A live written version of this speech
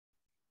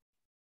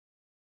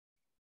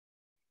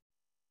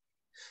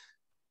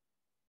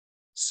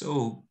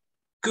So,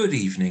 good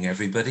evening,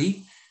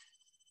 everybody.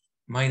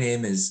 My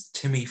name is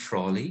Timmy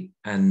Frawley,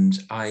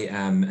 and I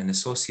am an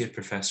Associate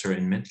Professor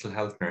in Mental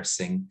Health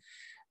Nursing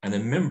and a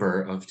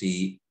member of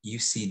the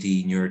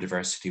UCD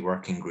Neurodiversity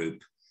Working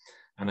Group.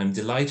 And I'm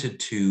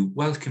delighted to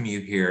welcome you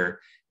here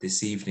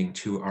this evening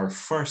to our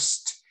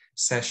first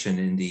session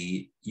in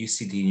the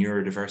UCD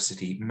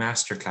Neurodiversity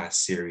Masterclass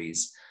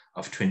series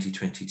of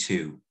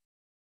 2022.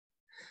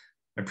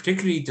 I'm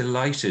particularly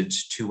delighted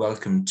to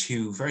welcome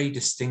two very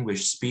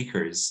distinguished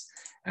speakers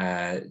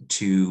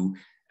to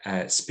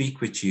speak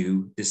with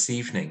you this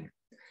evening.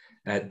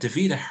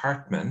 Davida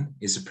Hartman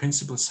is a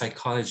Principal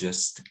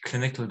Psychologist,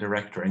 Clinical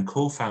Director and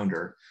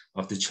co-founder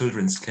of the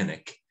Children's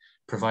Clinic,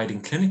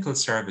 providing clinical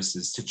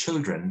services to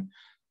children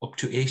up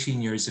to 18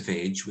 years of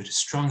age with a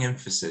strong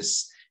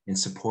emphasis in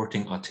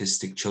supporting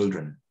autistic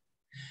children.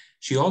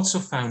 She also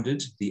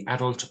founded the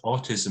Adult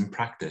Autism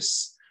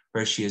Practice,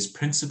 where she is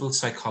Principal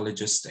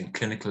Psychologist and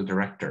Clinical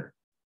Director.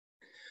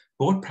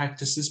 Both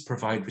practices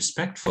provide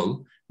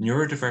respectful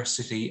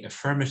neurodiversity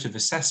affirmative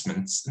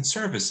assessments and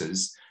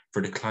services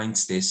for the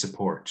client's day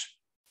support.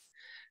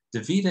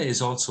 Davida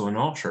is also an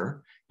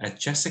author at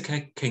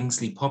Jessica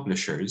Kingsley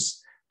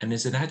Publishers and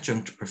is an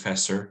Adjunct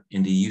Professor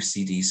in the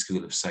UCD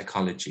School of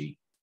Psychology.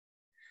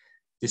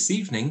 This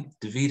evening,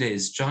 Davida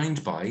is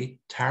joined by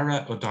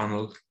Tara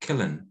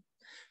O'Donnell-Killen,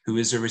 who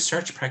is a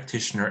research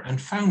practitioner and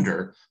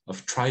founder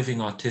of Thriving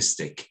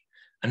Autistic,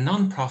 a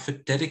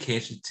nonprofit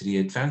dedicated to the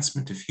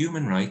advancement of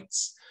human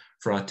rights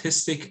for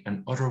autistic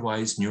and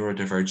otherwise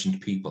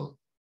neurodivergent people.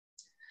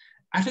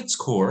 At its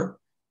core,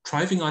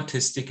 Thriving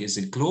Autistic is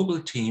a global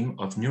team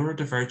of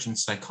neurodivergent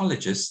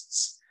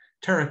psychologists,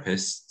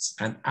 therapists,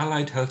 and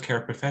allied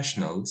healthcare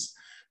professionals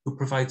who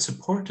provide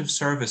supportive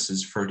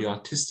services for the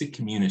autistic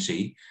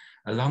community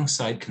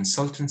alongside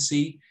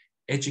consultancy,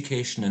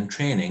 education, and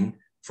training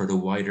for the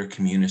wider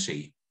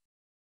community.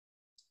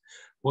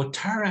 Both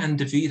Tara and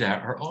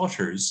Davida are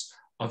authors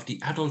of the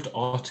Adult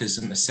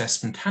Autism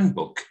Assessment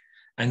Handbook,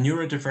 a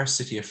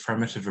neurodiversity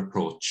affirmative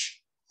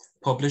approach,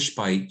 published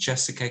by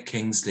Jessica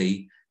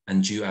Kingsley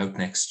and due out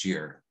next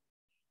year.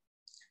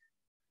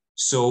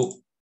 So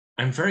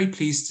I'm very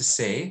pleased to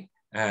say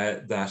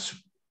that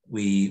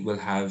we will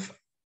have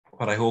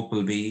what I hope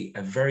will be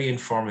a very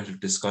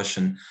informative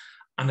discussion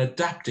on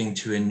adapting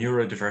to a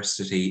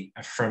neurodiversity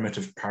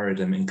affirmative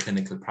paradigm in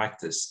clinical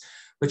practice,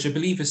 which I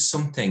believe is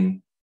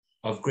something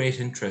of great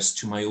interest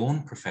to my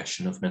own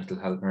profession of mental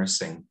health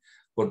nursing,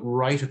 but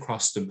right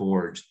across the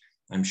board,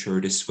 I'm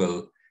sure this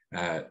will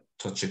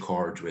touch a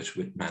chord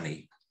with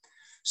many.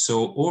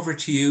 So over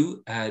to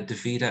you,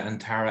 Davida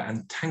and Tara,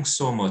 and thanks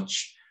so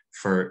much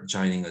for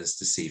joining us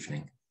this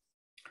evening.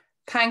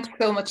 Thanks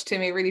so much,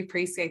 Timmy. Really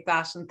appreciate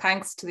that. And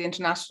thanks to the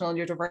International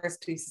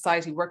Neurodiversity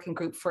Society Working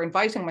Group for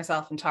inviting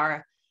myself and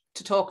Tara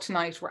to talk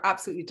tonight. We're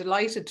absolutely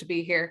delighted to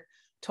be here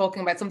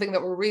talking about something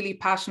that we're really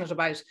passionate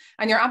about.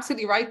 And you're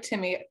absolutely right,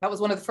 Timmy. That was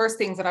one of the first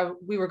things that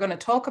we were going to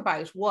talk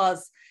about,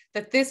 was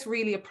that this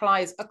really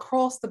applies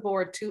across the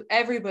board to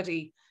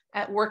everybody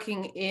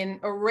working in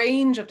a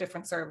range of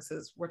different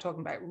services. We're talking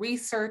about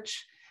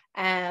research,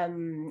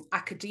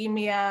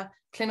 academia,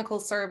 clinical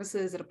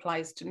services. It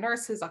applies to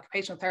nurses,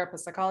 occupational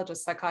therapists,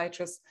 psychologists,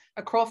 psychiatrists,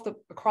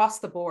 across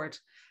the board,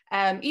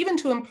 even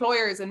to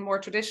employers in more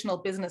traditional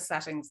business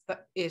settings,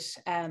 that it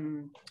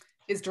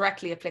is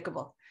directly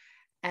applicable.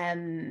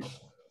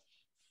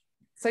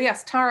 So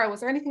yes, Tara, was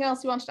there anything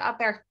else you wanted to add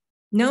there?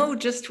 No,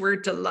 just we're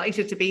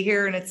delighted to be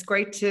here, and it's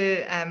great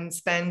to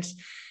spend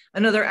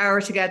another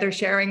hour together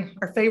sharing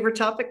our favorite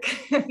topic.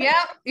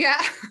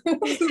 yeah.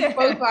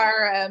 both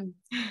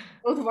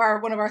are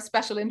one of our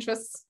special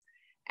interests.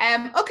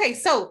 Okay,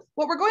 so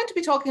what we're going to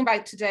be talking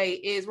about today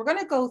is we're going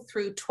to go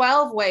through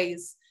 12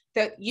 ways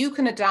that you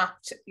can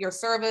adapt your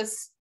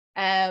service,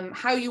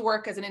 how you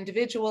work as an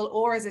individual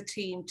or as a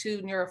team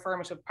to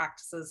neuroaffirmative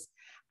practices.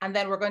 And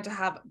then we're going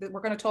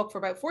to talk for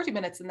about 40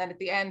 minutes. And then at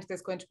the end,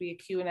 there's going to be a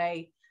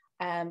Q&A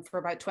for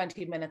about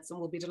 20 minutes. And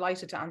we'll be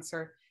delighted to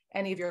answer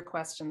any of your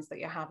questions that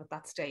you have at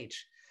that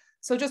stage.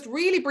 So just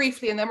really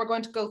briefly, and then we're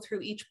going to go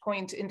through each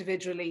point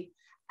individually.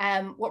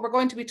 What we're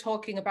going to be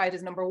talking about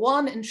is, number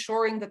one,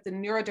 ensuring that the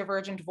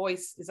neurodivergent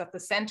voice is at the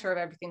center of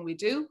everything we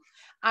do.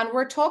 And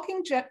we're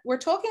talking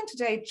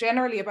today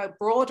generally about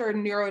broader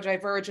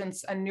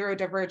neurodivergence and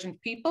neurodivergent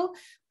people,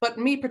 but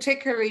me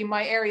particularly,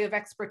 my area of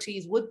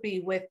expertise would be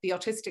with the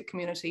autistic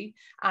community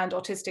and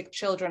autistic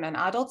children and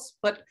adults.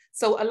 But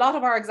so a lot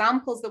of our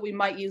examples that we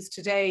might use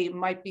today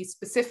might be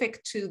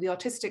specific to the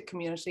autistic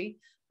community,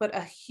 but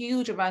a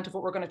huge amount of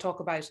what we're going to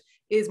talk about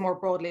is more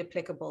broadly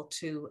applicable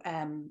to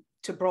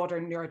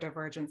broader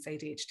neurodivergence,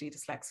 ADHD,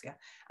 dyslexia,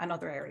 and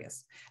other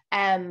areas.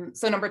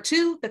 So number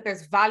two, that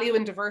there's value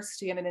in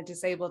diversity and in a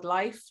disabled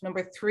life.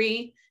 Number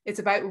three, it's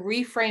about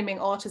reframing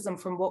autism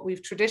from what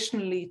we've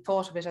traditionally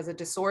thought of it as a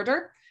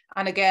disorder,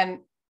 and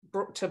again,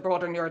 to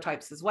broader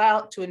neurotypes as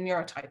well, to a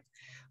neurotype.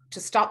 To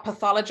stop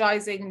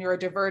pathologizing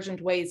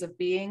neurodivergent ways of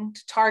being,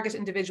 to target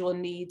individual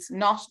needs,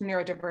 not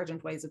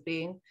neurodivergent ways of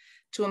being,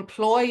 to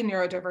employ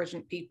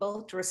neurodivergent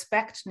people, to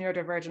respect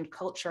neurodivergent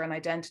culture and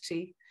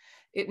identity,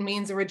 It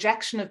means a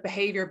rejection of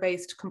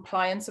behavior-based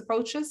compliance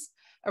approaches,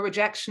 a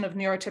rejection of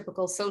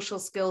neurotypical social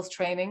skills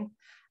training.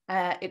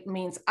 It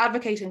means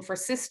advocating for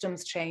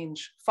systems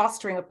change,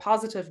 fostering a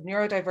positive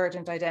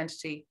neurodivergent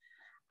identity,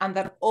 and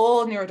that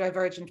all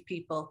neurodivergent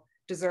people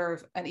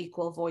deserve an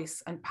equal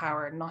voice and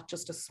power, not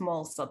just a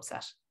small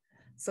subset.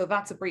 So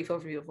that's a brief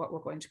overview of what we're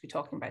going to be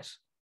talking about.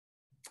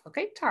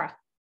 Okay, Tara.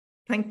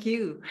 Thank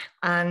you.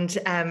 And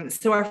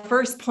so our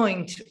first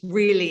point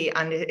really,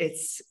 and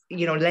it's,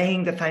 you know,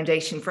 laying the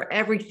foundation for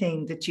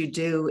everything that you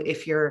do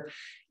if you're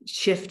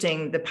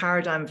shifting the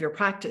paradigm of your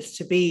practice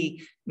to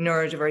be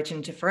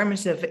neurodivergent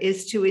affirmative,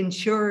 is to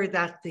ensure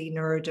that the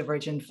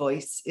neurodivergent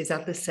voice is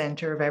at the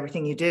center of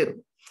everything you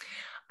do.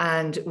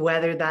 And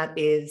whether that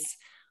is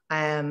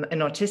an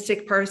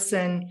autistic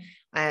person,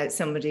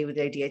 somebody with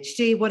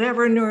ADHD,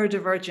 whatever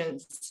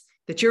neurodivergence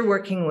that you're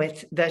working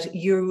with, that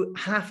you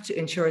have to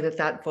ensure that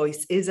that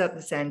voice is at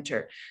the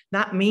center.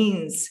 That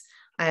means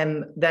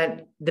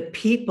that the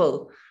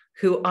people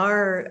who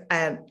are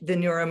the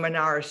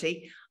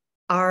neurominority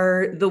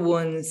are the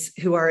ones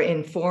who are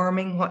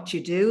informing what you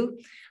do.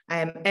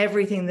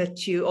 Everything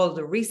that you, all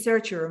the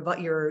research,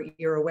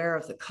 you're aware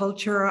of the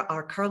culture,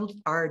 our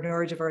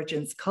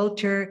neurodivergence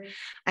culture,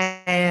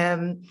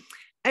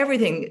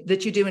 everything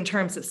that you do in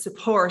terms of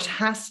support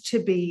has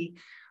to be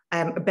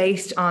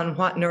based on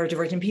what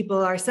neurodivergent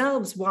people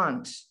ourselves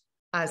want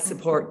as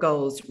support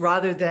goals,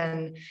 rather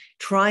than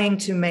trying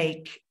to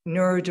make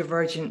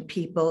neurodivergent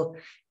people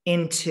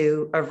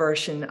into a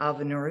version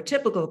of a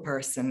neurotypical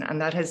person.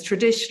 And that has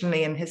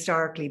traditionally and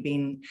historically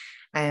been,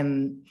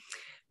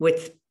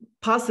 with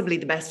possibly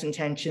the best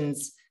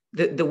intentions,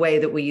 the way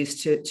that we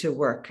used to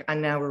work.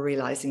 And now we're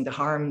realizing the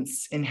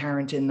harms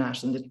inherent in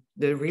that, and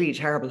the really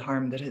terrible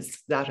harm that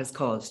has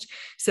caused.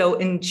 So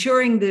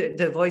ensuring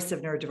the voice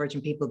of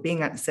neurodivergent people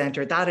being at the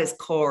center, that is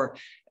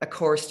a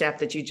core step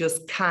that you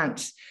just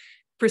can't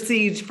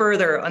proceed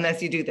further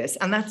unless you do this.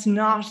 And that's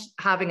not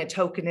having a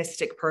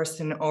tokenistic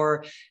person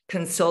or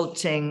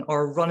consulting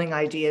or running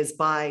ideas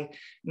by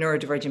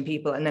neurodivergent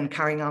people and then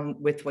carrying on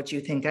with what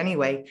you think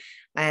anyway.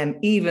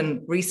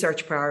 Even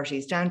research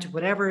priorities, down to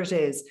whatever it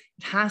is,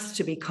 it has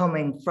to be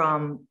coming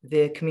from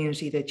the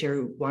community that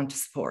you want to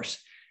support.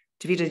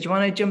 Davida, do you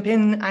want to jump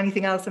in?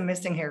 Anything else I'm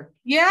missing here?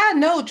 Yeah,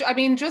 no, I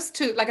mean, just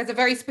to, like, as a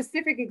very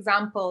specific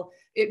example,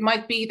 it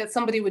might be that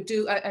somebody would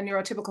do, a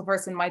neurotypical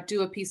person might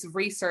do a piece of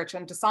research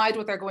and decide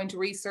what they're going to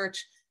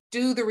research,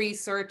 do the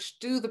research,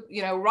 do the,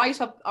 you know,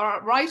 write up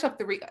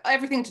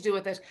everything to do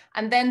with it,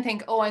 and then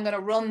think, oh, I'm going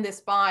to run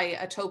this by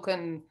a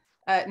token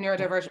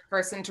neurodivergent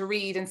person to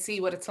read and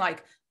see what it's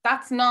like.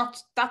 That's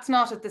not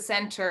at the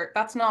center.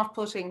 That's not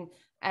putting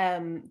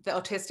the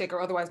autistic or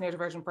otherwise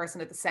neurodivergent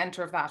person at the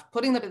center of that.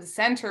 Putting them at the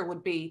center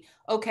would be,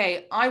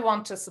 okay, I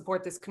want to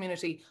support this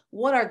community.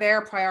 What are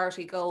their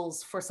priority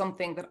goals for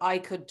something that I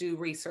could do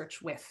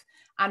research with?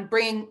 And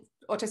bring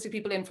autistic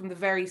people in from the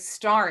very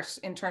start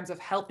in terms of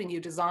helping you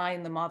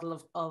design the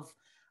model of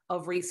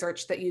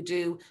research that you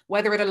do,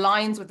 whether it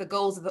aligns with the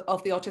goals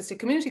of the autistic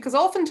community. Because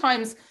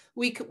oftentimes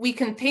we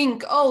can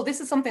think, oh, this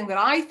is something that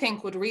I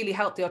think would really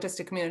help the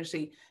autistic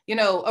community. You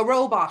know, a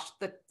robot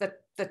that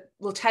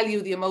will tell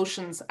you the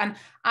emotions,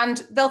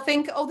 and they'll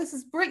think, oh, this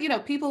is brilliant. You know,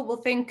 people will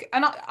think,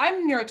 and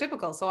I'm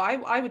neurotypical, so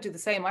I would do the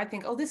same. I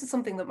think, oh, this is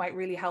something that might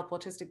really help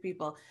autistic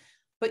people.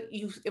 But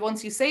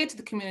once you say it to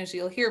the community,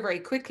 you'll hear very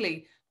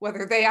quickly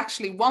whether they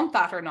actually want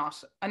that or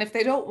not. And if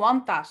they don't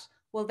want that,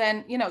 well,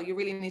 then, you know, you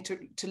really need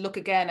to look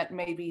again at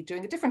maybe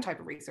doing a different type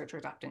of research or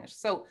adapting it.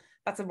 So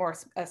that's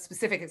a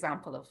specific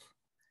example of,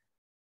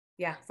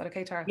 yeah, is that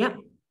okay, Tara?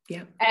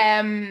 Yeah.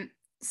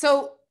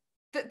 So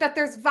that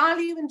there's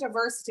value in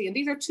diversity, and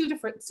these are two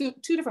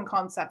different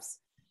concepts.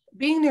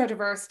 Being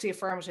neurodiversity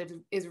affirmative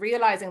is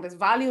realizing there's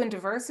value in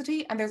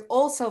diversity, and there's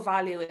also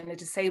value in a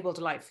disabled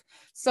life.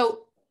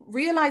 So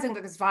realizing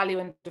that there's value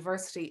in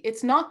diversity,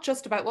 it's not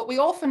just about, what we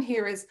often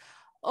hear is,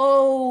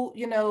 oh,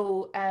 you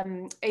know,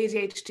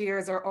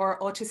 ADHDers or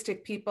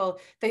autistic people,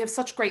 they have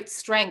such great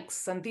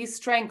strengths, and these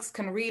strengths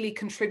can really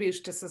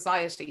contribute to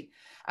society.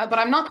 But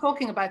I'm not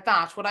talking about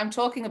that. What I'm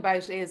talking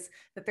about is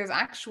that there's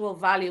actual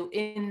value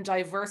in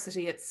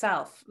diversity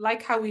itself,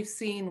 like how we've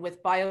seen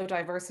with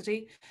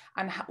biodiversity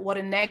and what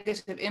a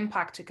negative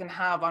impact it can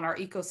have on our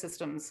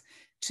ecosystems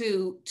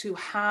to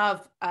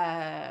have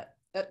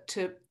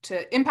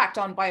to impact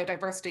on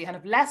biodiversity and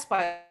have less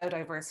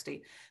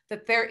biodiversity,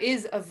 that there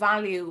is a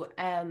value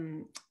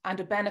and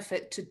a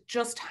benefit to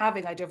just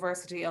having a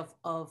diversity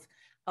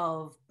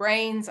of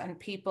brains and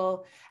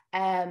people.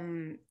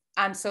 And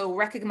so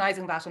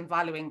recognizing that and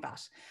valuing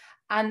that.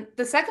 And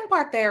the second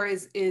part there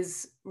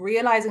is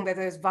realizing that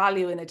there's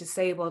value in a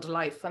disabled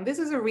life. And this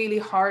is a really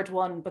hard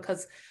one,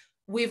 because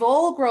we've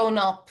all grown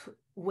up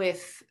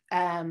with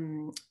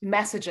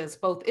messages,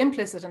 both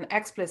implicit and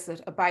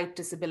explicit, about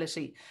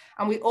disability.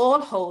 And we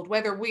all hold,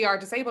 whether we are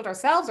disabled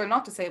ourselves or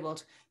not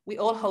disabled, we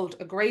all hold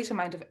a great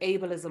amount of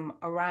ableism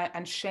around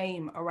and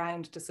shame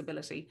around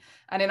disability.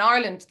 And in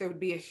Ireland, there would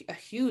be a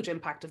huge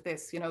impact of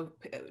this. You know,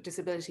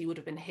 disability would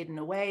have been hidden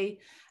away.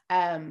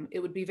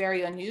 It would be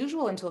very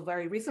unusual until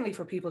very recently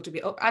for people to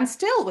be, and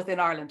still within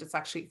Ireland, it's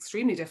actually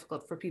extremely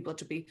difficult for people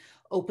to be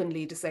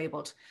openly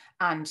disabled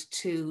and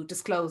to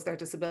disclose their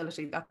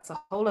disability. That's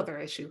a whole other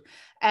issue.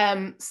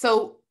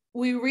 So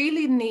we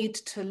really need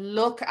to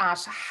look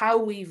at how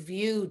we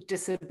view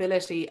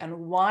disability and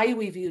why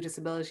we view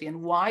disability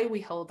and why we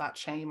hold that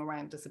shame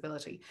around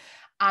disability,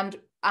 and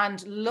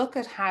look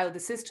at how the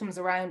systems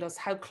around us,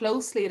 how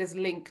closely it is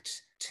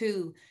linked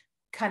to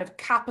kind of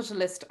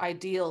capitalist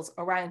ideals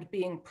around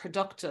being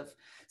productive.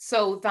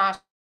 So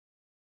that,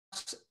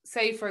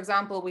 say, for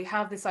example, we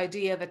have this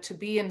idea that to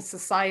be in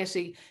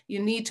society, you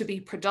need to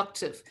be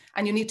productive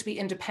and you need to be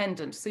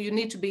independent. So you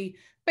need to be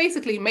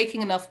basically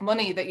making enough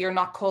money that you're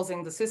not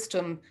causing the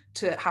system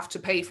to have to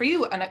pay for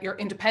you, and that you're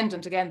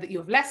independent, again, that you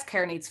have less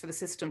care needs for the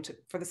system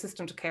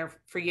to care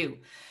for you.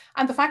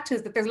 And the fact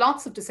is that there's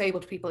lots of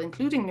disabled people,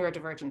 including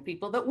neurodivergent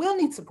people, that will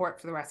need support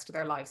for the rest of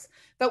their lives,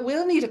 that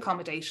will need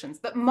accommodations,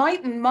 that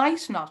might and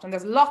might not. And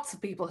there's lots of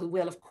people who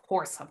will, of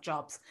course, have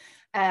jobs.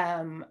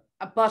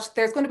 But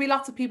there's going to be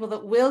lots of people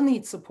that will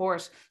need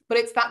support. But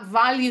it's that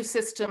value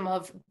system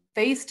of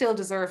they still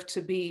deserve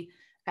to be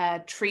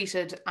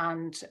treated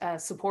and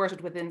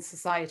supported within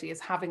society as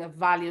having a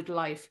valued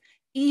life,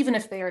 even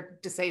if they are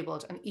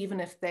disabled and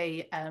even if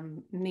they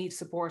need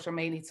support or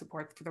may need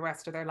support for the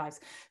rest of their lives.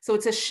 So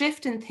it's a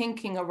shift in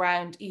thinking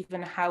around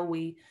even how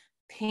we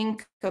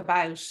think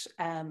about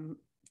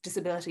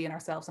disability in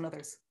ourselves and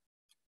others.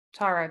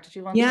 Tara, did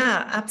you want to?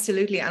 Yeah,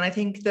 absolutely. And I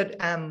think that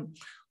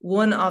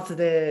one of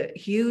the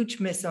huge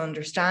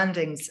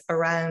misunderstandings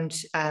around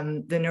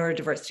the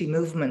neurodiversity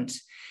movement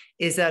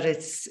is that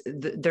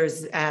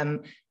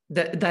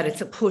that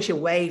it's a push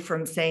away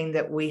from saying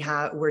that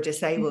we're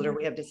disabled or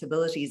we have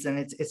disabilities, and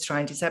it's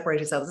trying to separate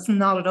ourselves. It's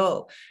not at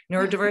all.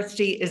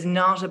 Neurodiversity is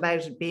not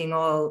about it being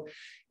all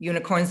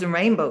unicorns and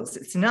rainbows.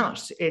 It's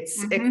not.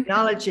 It's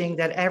acknowledging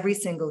that every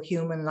single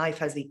human life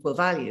has equal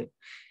value.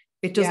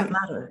 It doesn't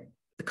matter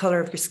the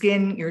color of your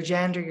skin, your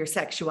gender, your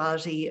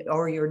sexuality,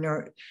 or your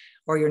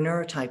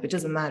neurotype. It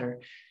doesn't matter.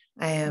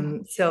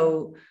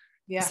 So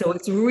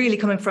it's really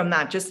coming from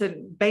that, just a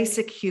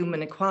basic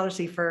human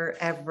equality for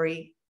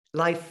every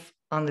life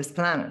on this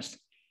planet.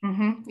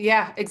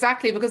 Yeah,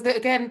 exactly. Because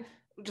again,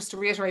 just to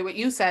reiterate what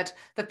you said,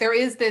 that there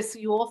is this,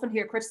 you often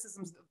hear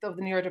criticisms of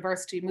the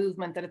neurodiversity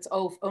movement that it's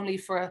only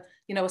for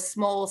a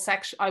small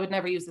section. I would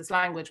never use this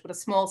language, but a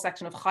small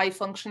section of high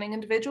functioning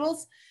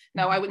individuals.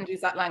 Now, I wouldn't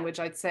use that language.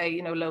 I'd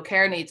say, low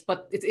care needs,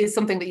 but it is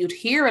something that you'd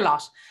hear a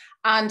lot.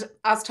 And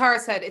as Tara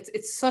said,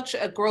 it's such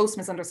a gross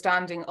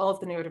misunderstanding of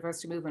the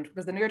neurodiversity movement,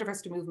 because the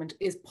neurodiversity movement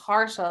is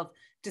part of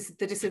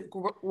the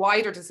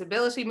wider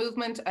disability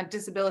movement and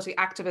disability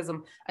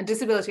activism. And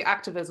disability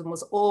activism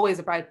was always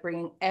about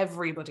bringing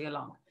everybody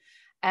along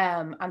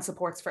and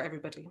supports for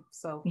everybody.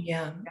 So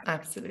yeah,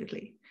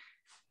 absolutely.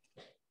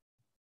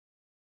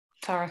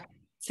 Tara.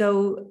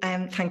 So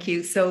thank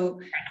you.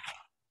 So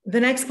the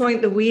next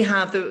point that we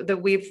have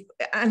that we've,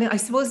 and I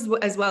suppose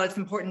as well, it's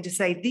important to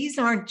say, these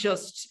aren't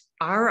just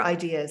our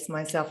ideas,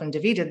 myself and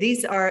Davida.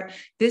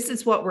 This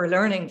is what we're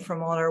learning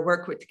from all our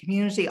work with the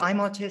community. I'm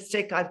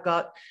autistic. I've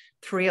got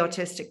 3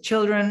 autistic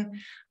children.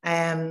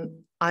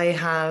 I'm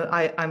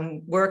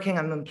employing.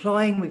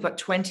 We've got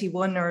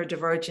 21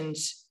 neurodivergent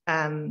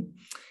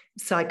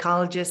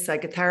psychologists,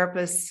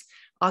 psychotherapists,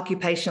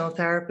 occupational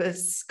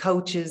therapists,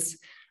 coaches,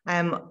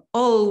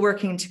 all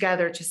working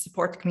together to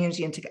support the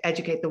community and to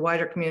educate the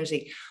wider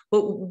community.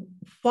 But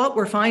what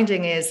we're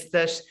finding is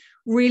that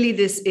really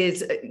this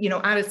is,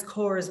 at its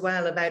core as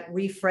well, about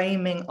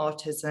reframing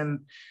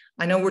autism.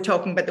 I know we're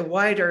talking about the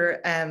wider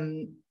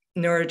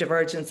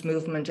neurodivergence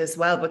movement as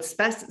well, but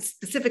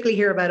specifically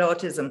here about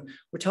autism,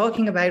 we're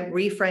talking about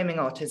reframing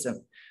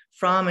autism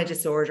from a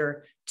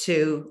disorder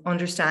to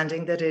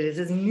understanding that it is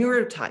a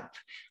neurotype.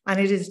 And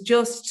it is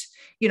just,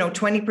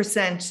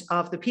 20%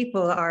 of the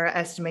people are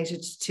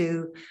estimated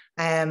to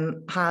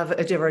have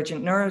a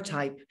divergent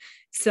neurotype.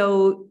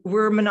 So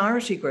we're a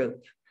minority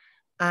group.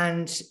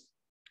 And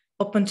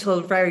up until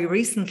very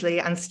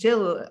recently, and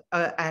still,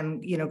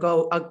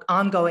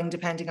 ongoing,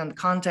 depending on the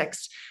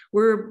context,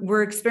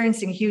 we're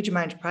experiencing a huge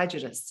amount of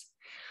prejudice.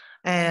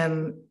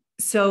 And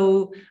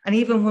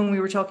even when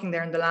we were talking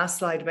there in the last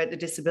slide about the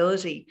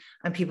disability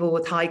and people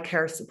with high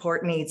care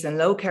support needs and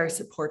low care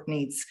support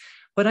needs,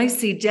 what I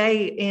see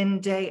day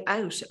in, day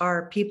out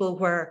are people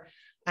where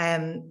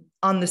on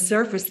the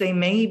surface, they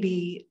may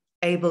be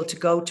able to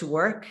go to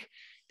work,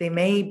 they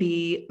may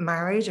be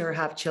married or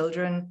have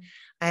children,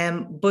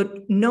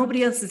 but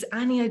nobody else has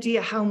any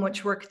idea how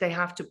much work they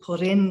have to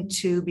put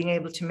into being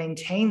able to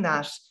maintain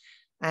that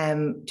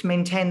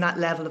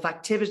level of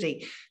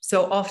activity.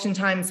 So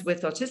oftentimes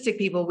with autistic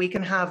people, we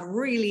can have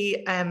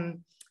really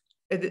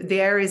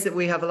the areas that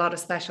we have a lot of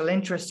special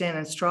interest in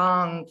and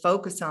strong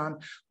focus on,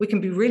 we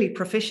can be really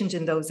proficient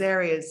in those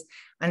areas.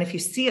 And if you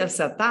see us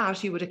at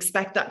that, you would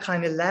expect that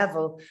kind of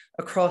level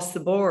across the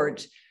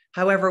board.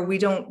 However, we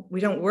don't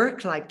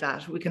work like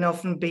that. We can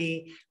often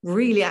be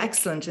really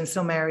excellent in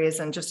some areas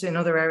and just in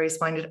other areas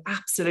find it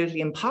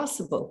absolutely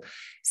impossible.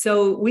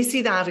 So we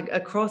see that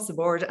across the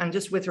board. And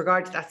just with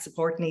regard to that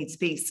support needs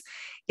piece,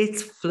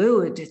 it's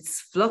fluid, it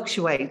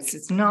fluctuates.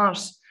 It's not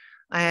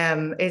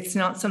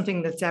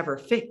something that's ever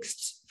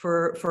fixed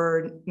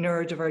for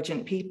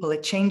neurodivergent people.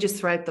 It changes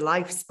throughout the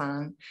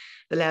lifespan,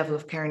 the level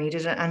of care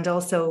needed and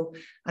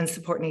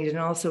support needed, and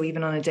also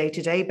even on a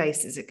day-to-day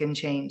basis, it can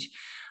change.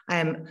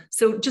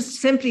 So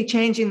just simply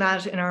changing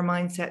that in our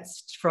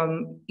mindsets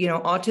from,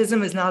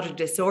 autism is not a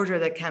disorder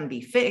that can be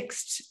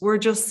fixed. We're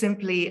just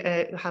simply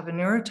have a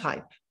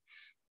neurotype.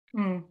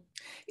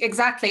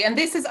 Exactly. And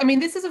this is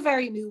a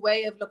very new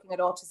way of looking at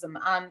autism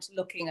and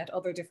looking at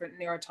other different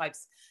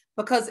neurotypes,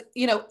 because,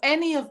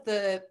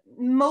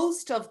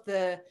 most of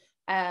the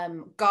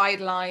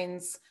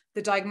guidelines,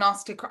 the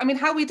diagnostic,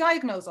 how we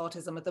diagnose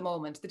autism at the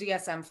moment, the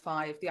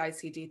DSM-5, the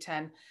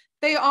ICD-10,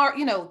 they are,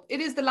 it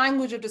is the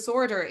language of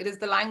disorder. It is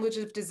the language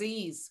of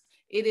disease.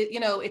 It is,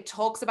 it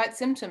talks about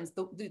symptoms,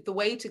 the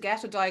way to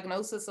get a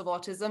diagnosis of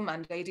autism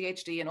and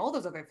ADHD and all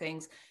those other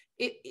things.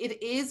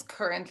 It is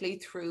currently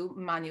through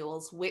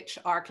manuals which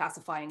are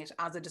classifying it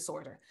as a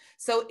disorder.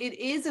 So it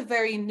is a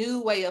very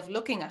new way of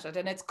looking at it,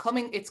 and it's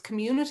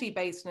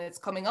community-based, and it's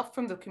coming up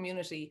from the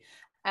community.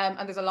 And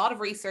there's a lot of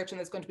research, and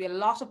there's going to be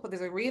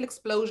there's a real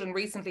explosion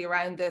recently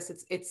around this.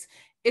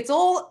 It's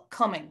all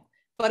coming,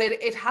 but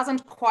it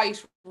hasn't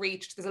quite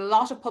reached. There's a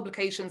lot of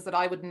publications that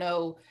I would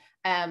know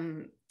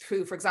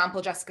through, for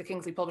example, Jessica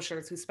Kingsley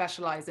Publishers, who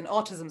specialize in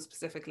autism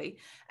specifically.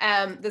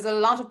 There's a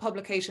lot of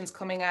publications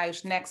coming out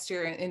next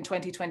year in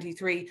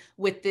 2023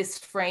 with this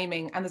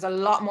framing, and there's a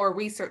lot more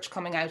research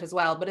coming out as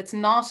well, but it's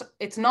not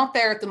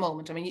there at the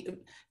moment.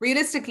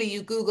 Realistically,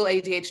 you Google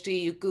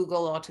ADHD, you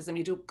Google autism,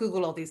 you do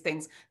Google all these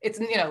things. It's,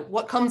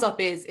 what comes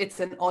up is it's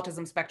an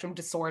autism spectrum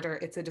disorder.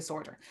 It's a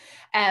disorder.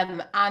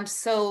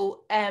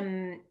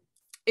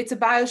 It's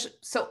about,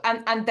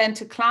 and then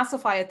to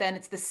classify it, then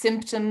it's the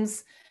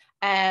symptoms.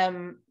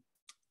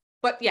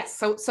 But yes,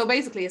 so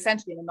basically,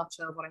 essentially, in a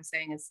nutshell, what I'm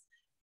saying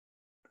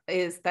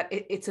is that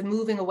it's a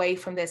moving away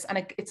from this,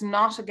 and it's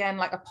not, again,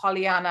 like a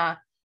Pollyanna,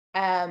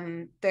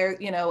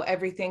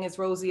 everything is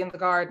rosy in the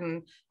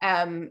garden,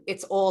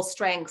 it's all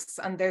strengths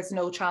and there's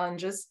no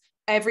challenges.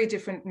 Every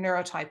different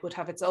neurotype would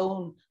have its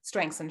own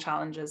strengths and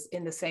challenges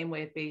in the same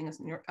way of being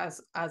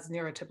as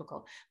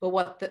neurotypical. But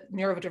what the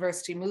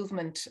neurodiversity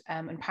movement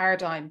and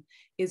paradigm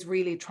is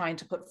really trying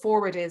to put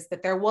forward is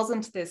that there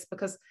wasn't this,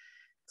 because,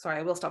 sorry,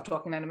 I will stop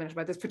talking in a minute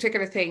about this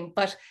particular thing,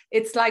 but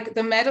it's like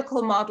the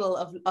medical model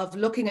of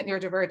looking at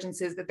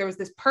neurodivergence is that there was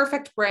this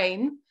perfect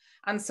brain.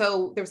 And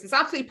so there was this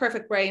absolutely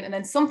perfect brain, and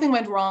then something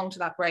went wrong to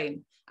that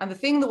brain. And the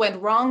thing that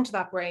went wrong to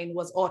that brain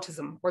was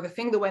autism, or the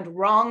thing that went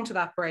wrong to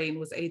that brain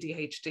was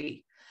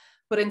ADHD.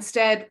 But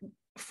instead,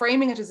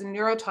 framing it as a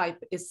neurotype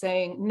is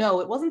saying, no,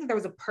 it wasn't that there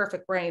was a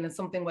perfect brain and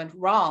something went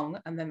wrong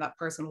and then that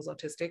person was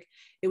autistic.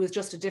 It was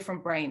just a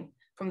different brain.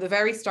 From the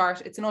very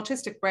start, it's an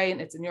autistic brain,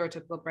 it's a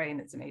neurotypical brain,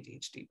 it's an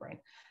ADHD brain.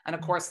 And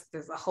of course,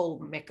 there's a whole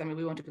mix.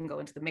 We won't even go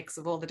into the mix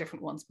of all the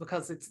different ones,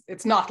 because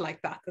it's not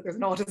like that there's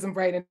an autism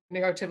brain and a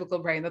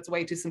neurotypical brain. That's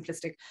way too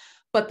simplistic.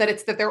 But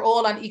that they're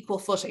all on equal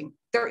footing.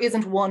 There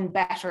isn't one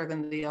better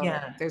than the other.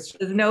 Yeah. There's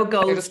no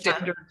gold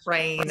standard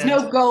brain. There's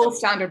no gold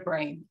standard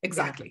brain.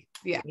 Exactly.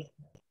 Yeah.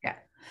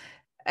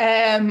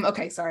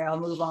 Okay, sorry, I'll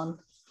move on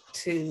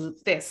to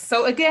this.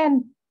 So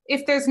again,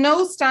 if there's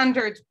no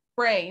standard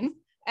brain,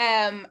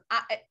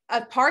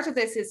 a part of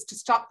this is to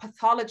stop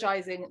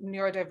pathologizing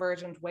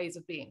neurodivergent ways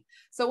of being.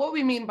 So what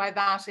we mean by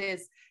that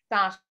is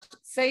that,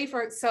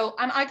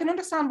 and I can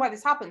understand why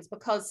this happens,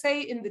 because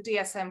say in the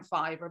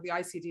DSM-5 or the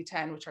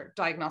ICD-10, which are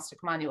diagnostic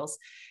manuals,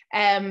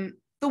 the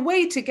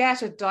way to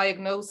get a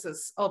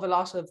diagnosis of a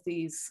lot of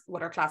these,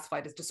 what are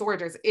classified as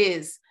disorders,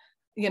 is,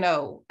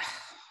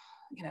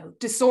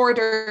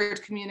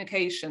 disordered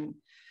communication,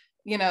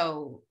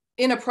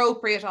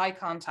 inappropriate eye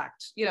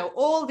contact,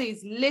 all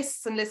these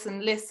lists and lists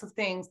and lists of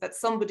things that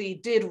somebody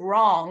did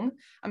wrong.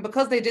 And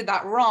because they did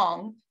that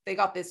wrong, they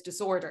got this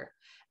disorder.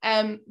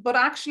 But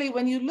actually,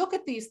 when you look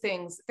at these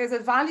things, there's a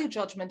value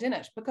judgment in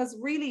it, because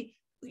really,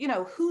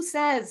 who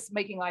says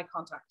making eye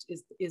contact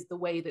is the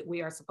way that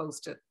we are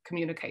supposed to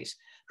communicate?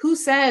 Who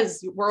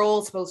says we're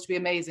all supposed to be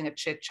amazing at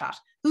chit chat?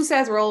 Who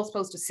says we're all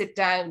supposed to sit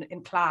down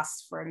in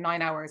class for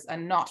 9 hours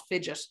and not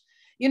fidget?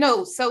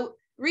 So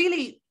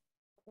really,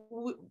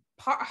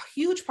 a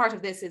huge part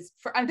of this is,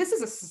 and this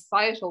is a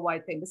societal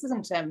wide thing. This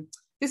isn't,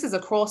 this is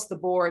across the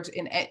board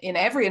in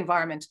every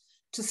environment,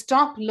 to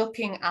stop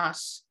looking at,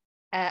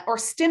 or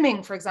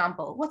stimming, for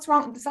example. What's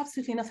wrong? There's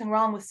absolutely nothing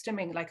wrong with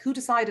stimming. Like, who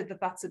decided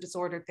that that's a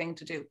disordered thing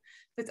to do?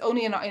 It's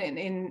only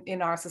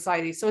in our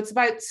society. So it's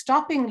about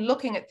stopping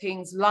looking at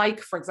things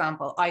like, for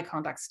example, eye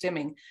contact,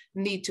 stimming,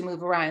 need to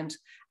move around,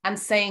 and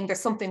saying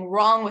there's something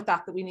wrong with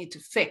that we need to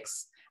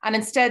fix. And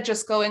instead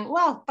just going,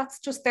 well, that's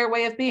just their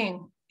way of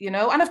being.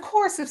 And of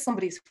course, if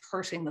somebody's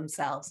hurting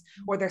themselves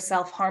or they're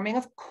self-harming,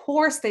 of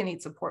course they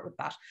need support with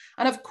that.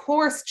 And of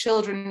course,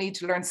 children need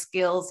to learn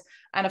skills.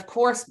 And of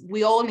course,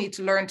 we all need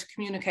to learn to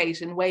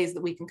communicate in ways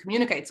that we can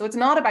communicate. So it's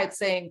not about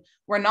saying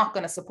we're not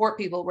going to support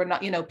people. We're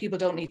not, people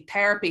don't need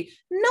therapy,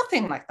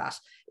 nothing like that.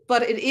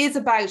 But it is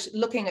about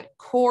looking at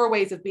core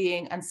ways of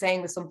being and saying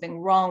there's something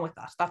wrong with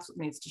that. That's what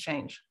needs to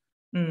change.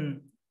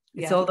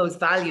 It's all those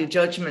value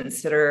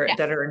judgments that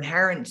are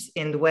inherent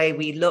in the way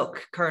we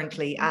look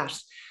currently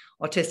at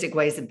autistic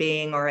ways of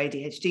being or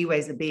ADHD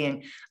ways of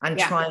being, and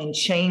try and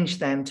change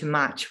them to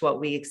match what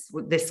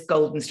this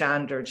golden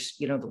standard,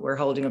 that we're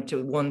holding up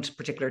to one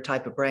particular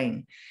type of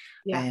brain.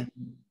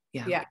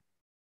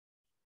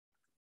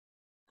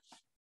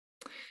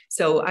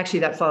 So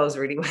actually that falls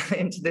really well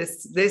into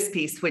this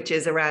piece, which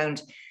is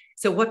around,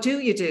 so what do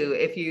you do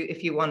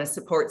if you want to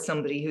support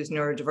somebody who's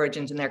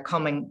neurodivergent and they're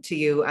coming to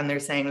you and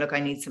they're saying, look, I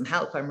need some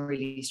help, I'm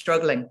really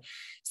struggling.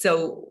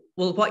 So,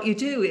 well, what you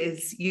do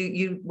is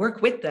you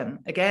work with them.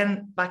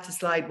 Again, back to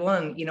slide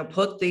one,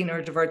 put the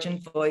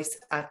neurodivergent voice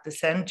at the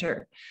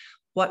center.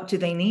 What do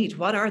they need?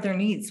 What are their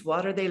needs?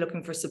 What are they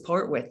looking for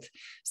support with?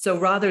 So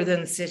rather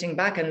than sitting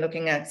back and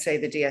looking at, say,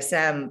 the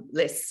DSM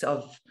lists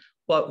of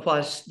what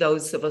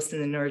those of us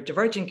in the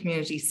neurodivergent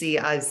community see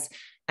as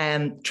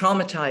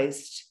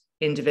traumatized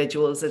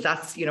individuals,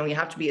 that's, you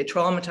have to be a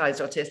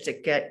traumatized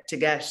autistic to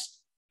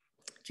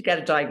get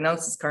a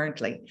diagnosis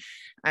currently.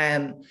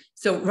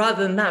 So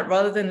rather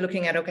than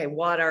looking at, okay,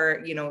 what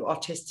are,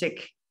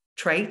 autistic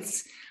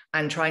traits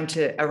and trying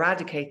to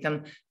eradicate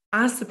them,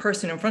 ask the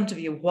person in front of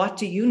you, what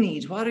do you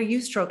need? What are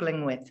you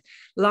struggling with?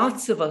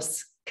 Lots of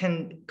us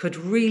could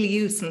really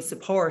use some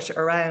support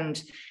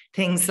around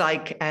things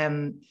like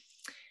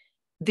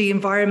the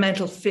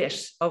environmental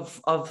fit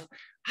of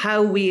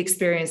how we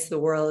experience the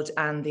world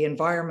and the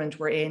environment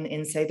we're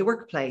in, say, the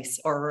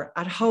workplace or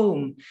at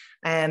home.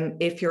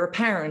 If you're a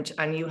parent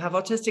and you have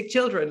autistic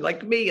children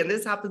like me, and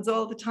this happens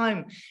all the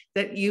time,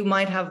 that you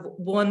might have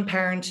one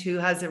parent who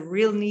has a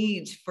real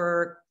need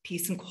for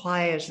peace and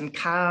quiet and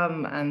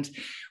calm, and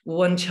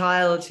one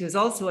child who's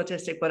also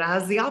autistic but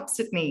has the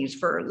opposite need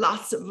for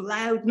lots of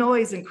loud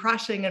noise and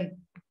crashing and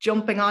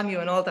jumping on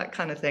you and all that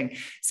kind of thing.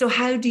 So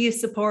how do you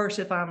support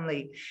a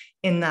family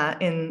in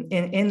that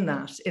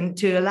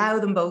to allow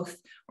them both,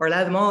 or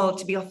allow them all,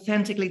 to be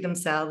authentically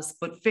themselves,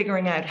 but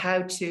figuring out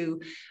how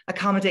to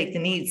accommodate the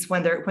needs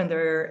when they're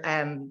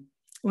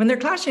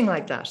clashing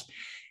like that?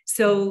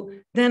 So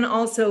then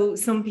also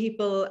some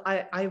people,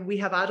 we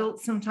have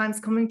adults sometimes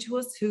coming to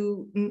us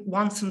who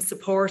want some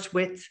support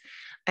with,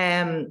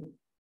 I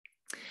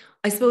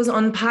suppose,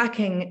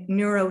 unpacking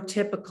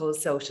neurotypical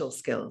social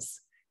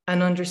skills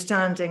and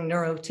understanding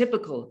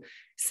neurotypical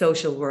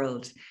social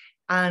world.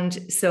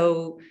 And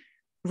so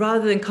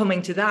rather than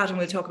coming to that, and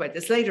we'll talk about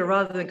this later,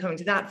 rather than coming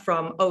to that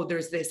from, oh,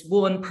 there's this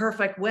one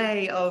perfect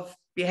way of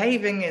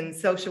behaving in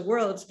social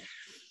worlds,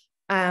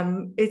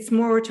 it's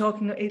more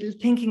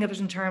thinking of it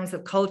in terms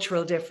of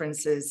cultural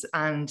differences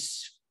and,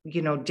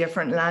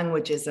 different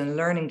languages and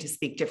learning to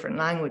speak different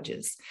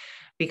languages.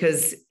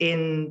 Because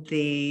in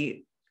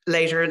the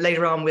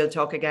later on, we'll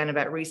talk again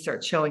about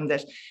research showing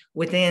that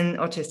within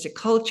autistic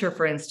culture,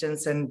 for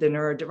instance, and the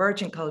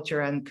neurodivergent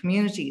culture and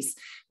communities,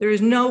 there is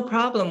no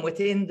problem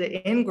within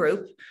the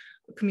in-group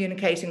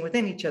communicating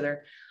within each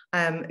other.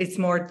 It's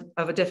more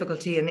of a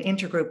difficulty in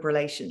intergroup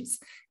relations.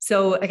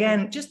 So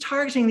again, just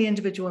targeting the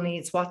individual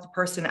needs, what the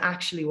person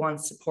actually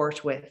wants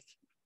support with.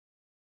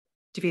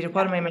 Davida,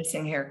 what am I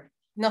missing here?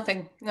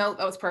 Nothing. No,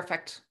 that was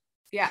perfect.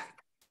 Yeah,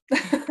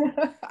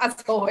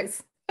 as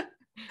always.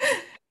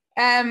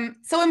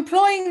 So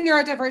employing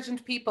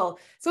neurodivergent people.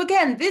 So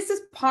again, this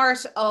is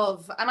part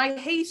of, and I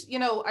hate,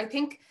 I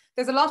think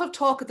there's a lot of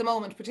talk at the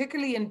moment,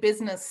 particularly in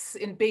business,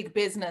 in big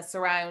business,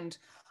 around,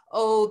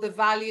 the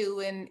value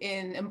in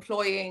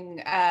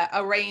employing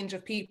a range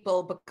of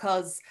people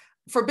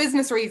for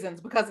business reasons,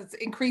 because it's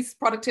increased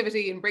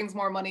productivity and brings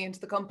more money into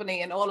the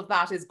company, and all of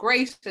that is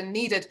great and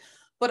needed.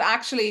 But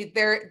actually,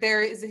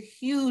 there is a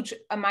huge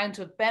amount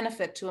of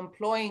benefit to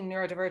employing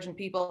neurodivergent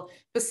people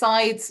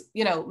besides,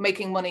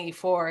 making money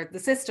for the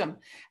system.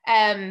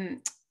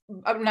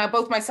 Now,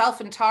 both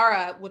myself and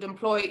Tara would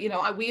employ,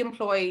 we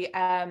employ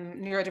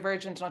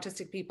neurodivergent and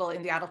autistic people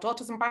in the Adult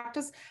Autism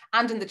Practice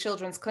and in the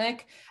Children's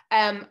Clinic.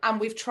 And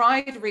I've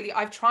tried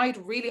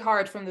really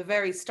hard from the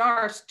very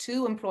start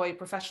to employ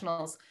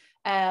professionals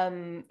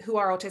who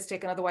are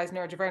autistic and otherwise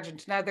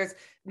neurodivergent. Now, there's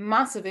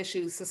massive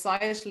issues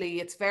societally.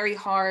 It's very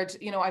hard.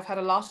 I've had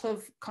a lot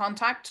of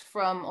contact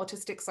from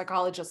autistic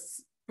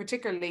psychologists,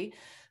 particularly,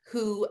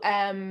 who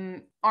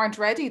aren't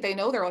ready. They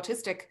know they're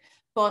autistic,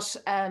 but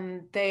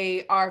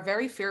they are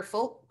very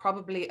fearful,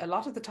 probably a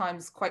lot of the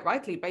times quite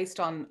rightly, based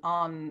on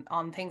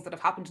things that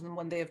have happened to them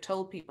when they have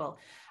told people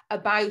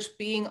about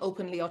being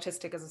openly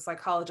autistic as a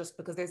psychologist,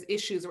 because there's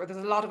issues where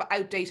there's a lot of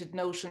outdated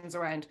notions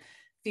around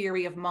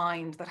theory of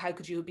mind, that how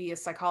could you be a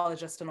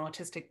psychologist and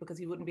autistic because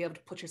you wouldn't be able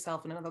to put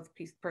yourself in another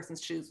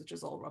person's shoes, which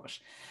is all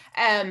rubbish.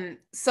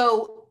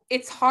 So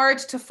it's hard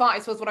to find. I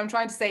suppose what I'm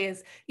trying to say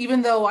is,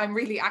 even though I'm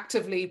really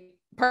actively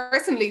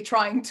personally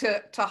trying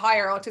to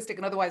hire autistic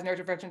and otherwise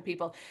neurodivergent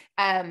people,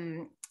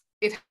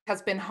 it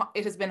has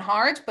been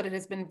hard, but it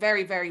has been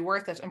very, very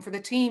worth it. And for the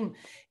team,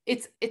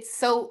 it's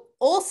so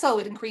also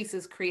it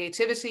increases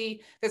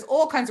creativity. There's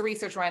all kinds of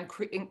research around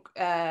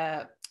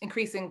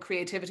increasing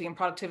creativity and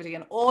productivity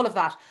and all of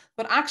that.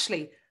 But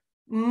actually,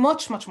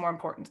 much, much more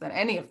important than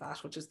any of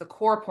that, which is the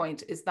core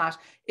point, is that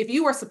if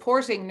you are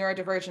supporting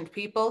neurodivergent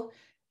people,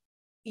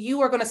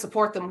 you are going to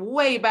support them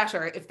way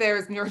better if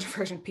there's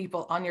neurodivergent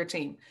people on your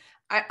team,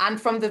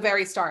 and from the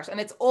very start. And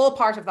it's all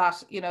part of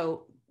that, you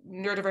know,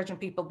 neurodivergent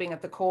people being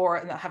at the core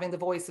and having the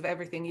voice of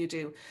everything you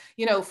do.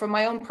 You know, from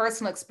my own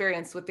personal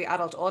experience with the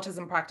Adult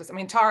Autism Practice, I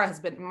mean,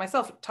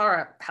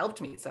 Tara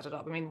helped me set it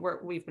up. I mean,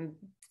 we've been,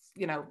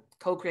 you know,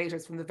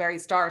 co-creators from the very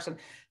start, and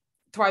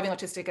Thriving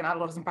Autistic and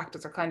Adult Autism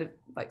Practice are kind of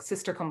like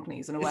sister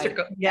companies in a way.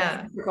 Sister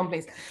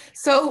companies.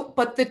 So,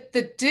 but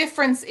the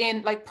difference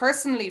in, like,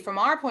 personally, from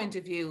our point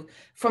of view,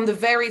 from the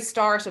very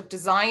start of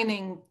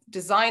designing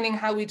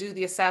how we do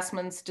the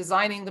assessments,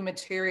 designing the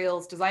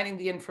materials, designing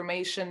the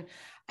information,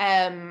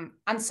 and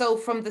so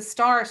from the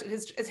start,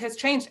 it has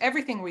changed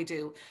everything we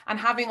do. And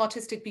having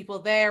autistic people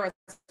there as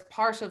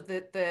part of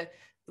the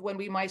when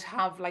we might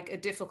have like a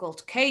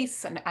difficult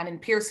case and in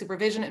peer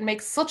supervision, it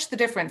makes such the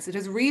difference. It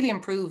has really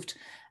improved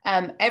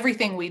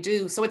everything we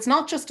do. So it's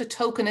not just a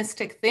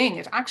tokenistic thing.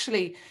 It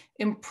actually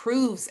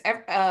improves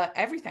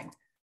everything.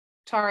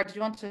 Tara, did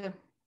you want to?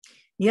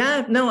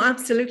 Yeah, no,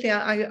 absolutely.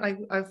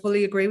 I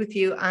fully agree with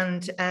you.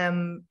 And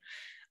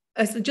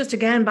so just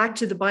again, back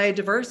to the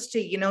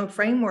biodiversity, you know,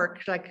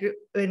 framework, like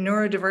in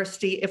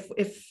neurodiversity,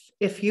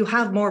 if you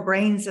have more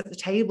brains at the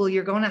table,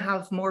 you're going to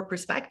have more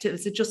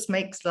perspectives. It just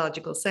makes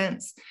logical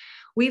sense.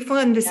 We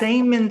find the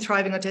same in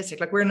Thriving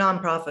Autistic. Like, we're a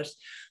nonprofit,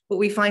 but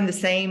we find the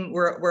same.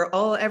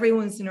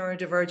 Everyone's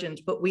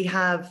neurodivergent, but we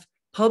have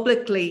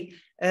publicly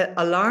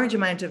a large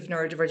amount of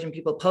neurodivergent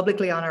people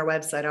publicly on our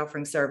website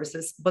offering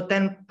services. But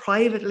then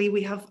privately,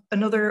 we have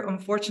another,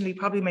 unfortunately,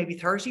 probably maybe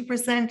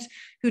 30%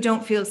 who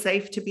don't feel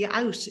safe to be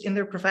out in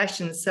their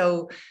professions.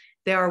 So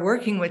they are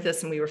working with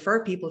us and we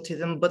refer people to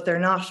them, but they're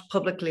not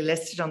publicly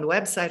listed on the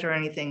website or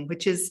anything,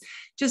 which is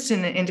just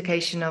an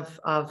indication of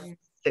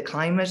the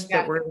climate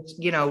that we're,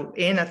 you know,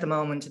 in at the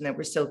moment, and that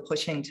we're still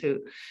pushing to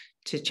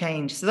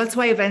change. So that's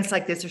why events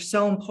like this are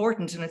so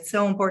important. And it's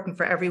so important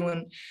for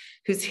everyone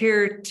who's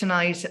here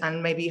tonight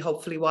and maybe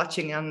hopefully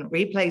watching on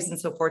replays and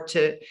so forth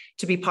to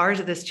be part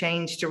of this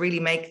change, to really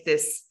make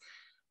this,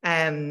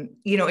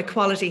 you know,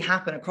 equality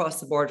happen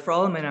across the board for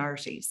all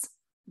minorities.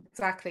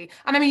 Exactly.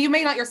 And I mean, you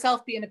may not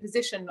yourself be in a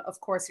position, of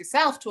course,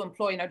 yourself to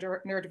employ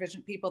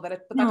neurodivergent people, but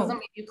that doesn't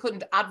mean you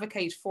couldn't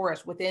advocate for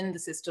it within the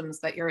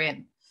systems that you're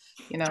in.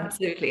 You know,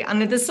 absolutely.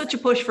 And there's such a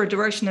push for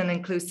diversity and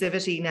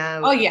inclusivity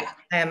now. Oh yeah,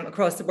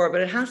 across the board,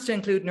 but it has to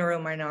include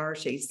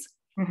neurominorities.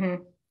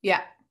 Mm-hmm. Yeah.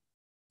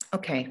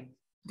 Okay.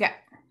 Yeah.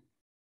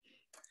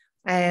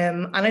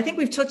 And I think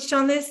we've touched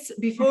on this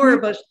before,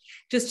 but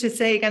just to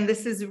say again,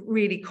 this is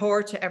really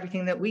core to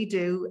everything that we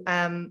do.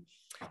 I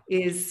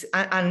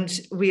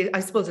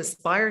suppose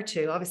aspire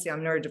to, obviously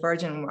I'm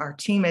neurodivergent, our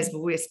team is, but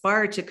we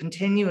aspire to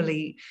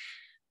continually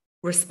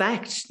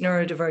respect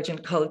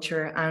neurodivergent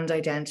culture and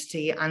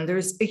identity. And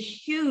there's a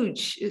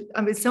huge,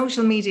 I mean,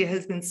 social media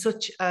has been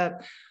such a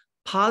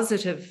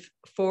positive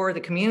for the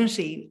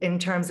community in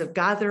terms of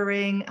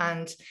gathering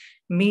and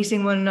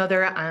meeting one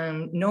another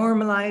and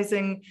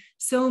normalizing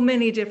so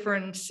many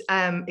different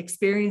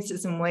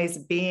experiences and ways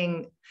of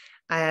being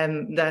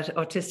that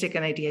autistic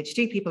and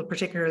ADHD people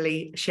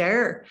particularly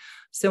share.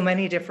 So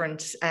many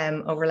different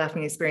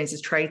overlapping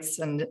experiences, traits,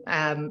 and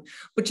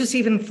but just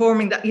even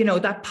forming that, you know,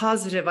 that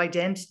positive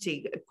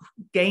identity,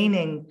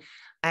 gaining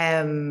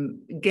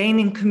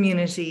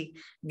community,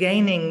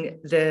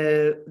 gaining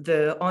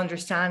the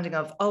understanding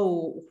of,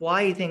 oh,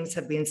 why things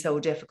have been so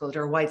difficult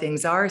or why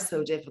things are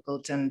so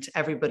difficult and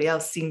everybody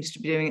else seems to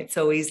be doing it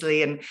so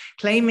easily, and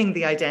claiming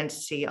the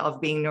identity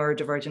of being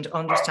neurodivergent,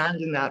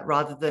 understanding that,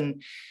 rather than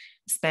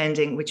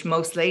spending, which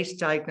most late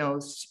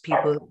diagnosed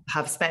people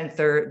have spent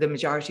the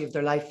majority of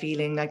their life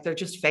feeling like they're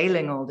just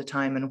failing all the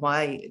time, and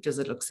why does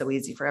it look so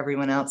easy for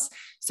everyone else?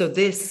 So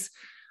this,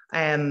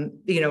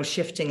 you know,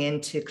 shifting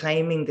into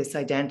claiming this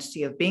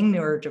identity of being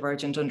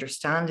neurodivergent,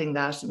 understanding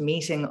that,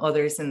 meeting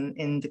others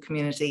in the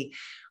community,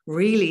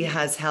 really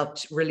has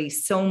helped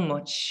release so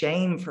much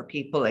shame for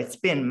people. It's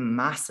been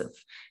massive.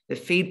 The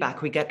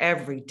feedback we get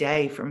every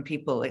day from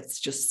people,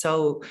 it's just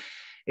so,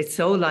 it's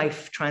so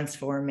life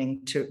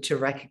transforming to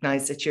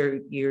recognize that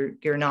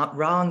you're not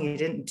wrong. You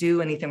didn't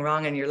do anything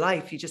wrong in your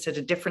life. You just had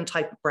a different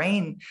type of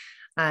brain,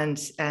 and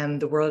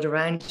the world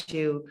around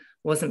you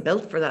wasn't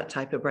built for that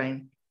type of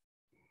brain.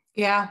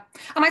 Yeah.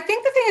 And I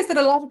think the thing is that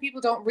a lot of people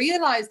don't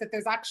realize that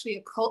there's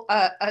actually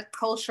a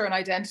culture and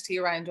identity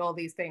around all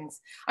these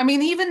things. I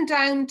mean, even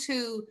down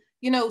to,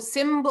 you know,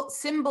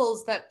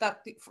 symbols that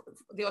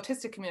the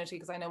autistic community,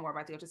 because I know more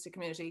about the autistic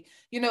community,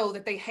 you know,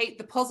 that they hate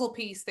the puzzle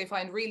piece, they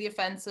find really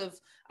offensive,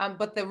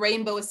 but the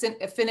rainbow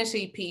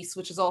affinity piece,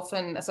 which is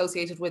often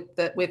associated with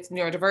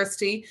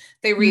neurodiversity,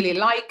 they really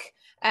like.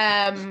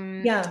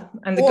 And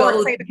the or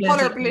gold, say the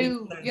color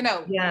blue, you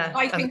know,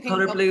 and the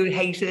color blue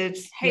hated.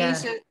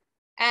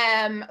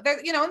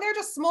 There, you know, and they're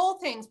just small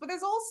things, but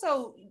there's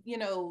also, you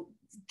know,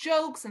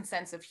 jokes and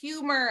sense of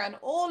humor and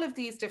all of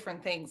these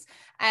different things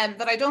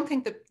that I don't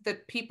think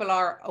that people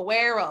are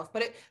aware of,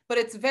 but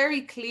it's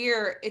very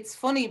clear. It's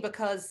funny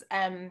because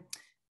and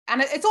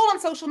it's all on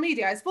social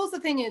media. I suppose the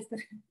thing is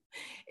that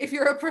if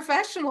you're a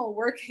professional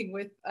working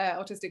with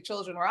autistic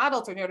children or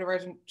adults or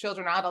neurodivergent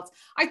children or adults,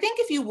 I think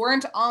if you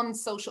weren't on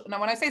social,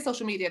 now when I say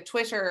social media,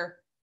 Twitter,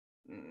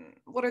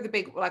 what are the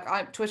big,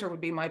 like Twitter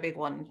would be my big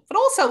one, but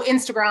also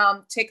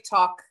Instagram,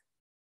 TikTok.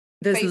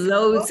 There's Facebook.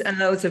 loads and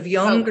loads of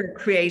younger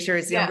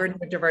creators, younger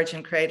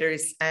neurodivergent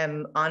creators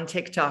on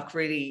TikTok,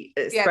 really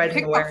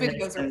spreading TikTok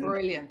awareness. Videos are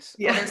brilliant.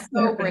 Yeah, they're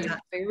so brilliant.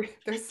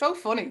 They're so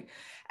funny.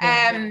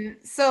 Yeah.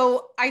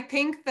 So I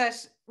think that,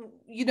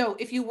 you know,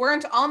 if you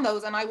weren't on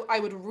those, and I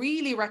would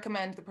really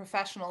recommend the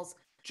professionals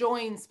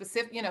join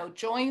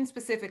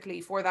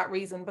specifically for that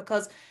reason,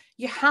 because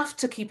you have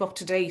to keep up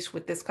to date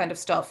with this kind of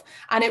stuff.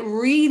 And it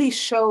really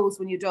shows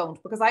when you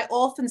don't, because I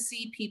often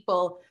see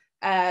people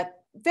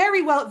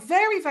very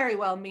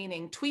well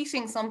meaning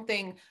tweeting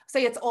something,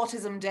 say it's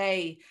Autism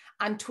Day,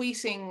 and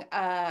tweeting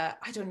I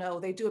don't know,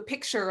 they do a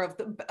picture of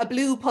a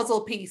blue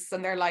puzzle piece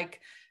and they're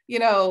like, you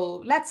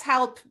know, let's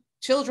help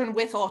children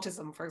with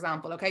autism, for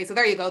example. Okay, so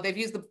there you go, they've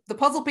used the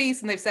puzzle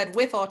piece and they've said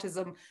with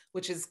autism,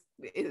 which is,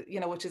 you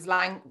know, which is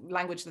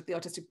language that the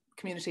autistic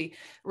community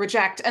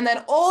reject. And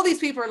then all these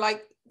people are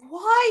like,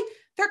 why?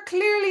 They're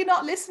clearly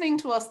not listening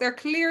to us. They're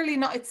clearly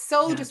not. It's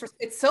so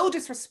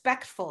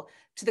disrespectful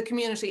to the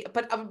community.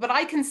 But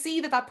I can see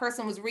that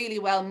person was really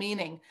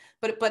well-meaning.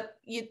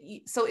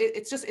 So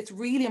it's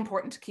really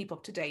important to keep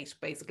up to date,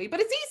 basically. But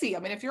it's easy. I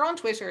mean, if you're on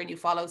Twitter and you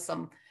follow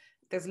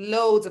there's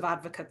loads of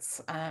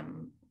advocates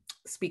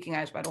speaking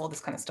out about all this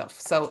kind of stuff.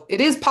 So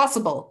it is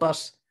possible,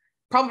 but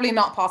probably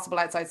not possible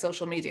outside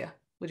social media.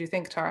 Would you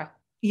think, Tara?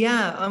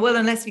 Yeah. Well,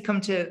 unless we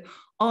come to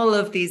all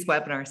of these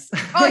webinars.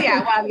 Oh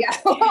yeah, well, yeah.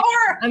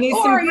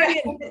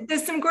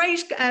 There's some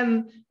great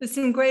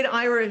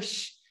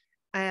Irish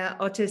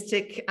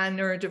autistic and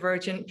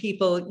neurodivergent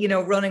people, you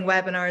know, running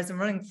webinars and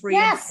running free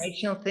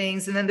informational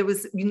things. And then there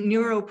was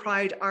Neuro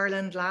Pride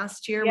Ireland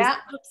last year. It was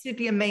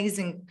absolutely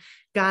amazing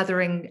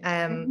gathering,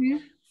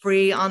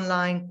 free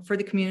online for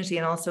the community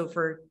and also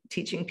for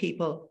teaching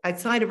people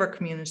outside of our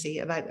community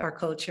about our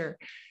culture.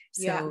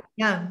 So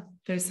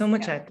there's so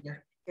much out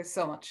there. There's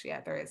so much,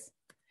 there is.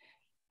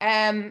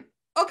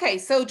 Okay,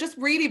 so just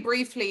really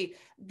briefly,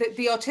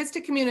 the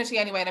autistic community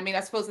anyway, and I mean,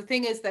 I suppose the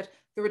thing is that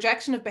the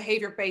rejection of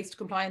behavior-based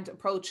compliant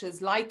approaches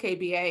like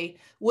ABA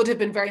would have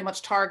been very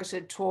much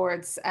targeted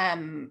towards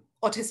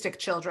autistic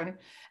children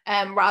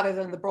rather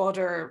than the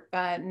broader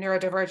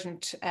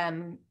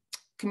neurodivergent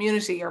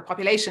community or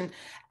population.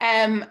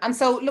 And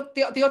so look,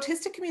 the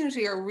autistic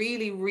community are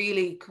really,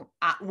 really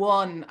at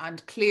one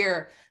and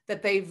clear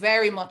that they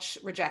very much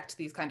reject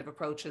these kind of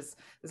approaches.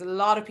 There's a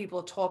lot of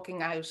people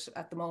talking out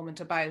at the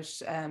moment about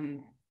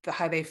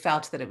how they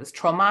felt that it was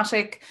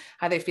traumatic,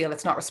 how they feel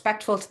it's not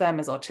respectful to them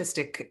as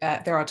autistic,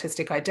 their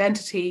autistic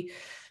identity.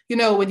 You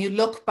know, when you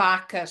look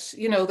back at,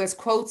 you know, there's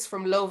quotes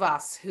from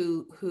Lovas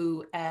who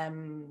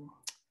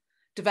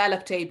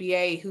developed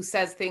ABA, who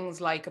says things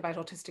like about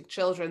autistic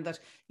children that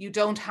you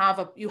have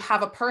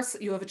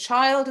a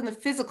child in the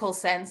physical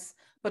sense,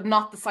 but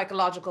not the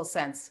psychological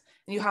sense.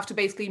 And you have to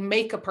basically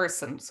make a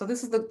person. So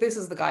this is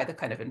the guy that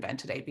kind of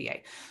invented ABA.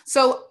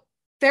 So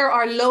there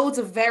are loads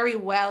of very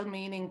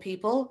well-meaning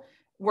people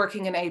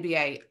working in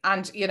ABA.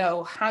 And, you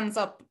know, hands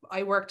up,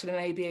 I worked in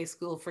an ABA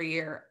school for a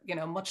year, you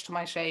know, much to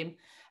my shame,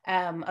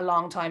 a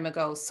long time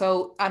ago.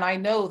 So, and I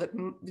know that,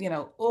 you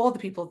know, all the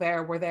people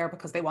there were there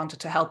because they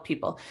wanted to help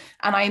people.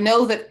 And I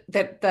know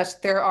that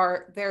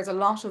there's a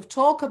lot of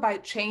talk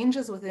about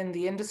changes within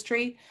the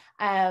industry.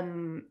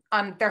 And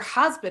there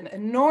has been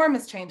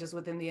enormous changes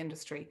within the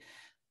industry,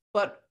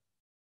 but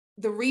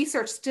the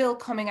research still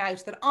coming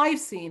out that I've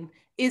seen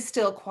is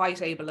still quite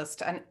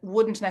ableist and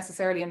wouldn't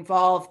necessarily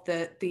involve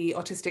the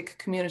autistic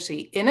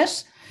community in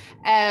it.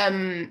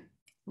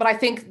 But I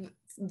think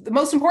the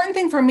most important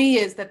thing for me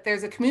is that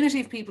there's a community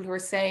of people who are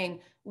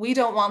saying, we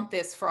don't want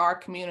this for our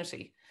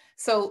community.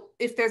 So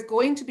if there's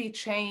going to be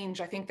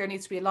change, I think there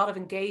needs to be a lot of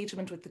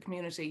engagement with the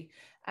community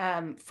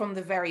from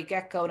the very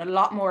get-go and a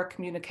lot more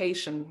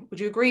communication. Would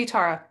you agree,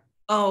 Tara?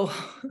 Oh,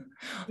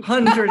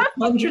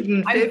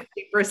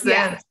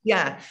 150%.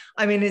 Yeah.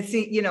 I mean, it's,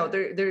 you know,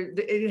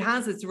 it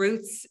has its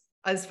roots,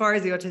 as far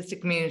as the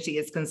autistic community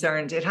is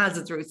concerned, it has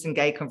its roots in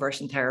gay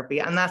conversion therapy.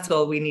 And that's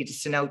all we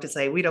needed to know to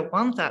say, we don't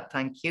want that,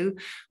 thank you.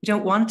 We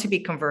don't want to be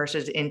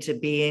converted into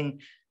being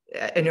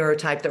a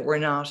neurotype that we're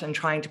not and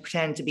trying to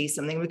pretend to be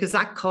something, because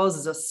that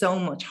causes us so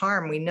much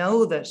harm. We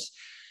know that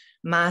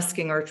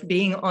masking or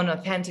being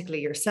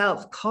unauthentically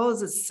yourself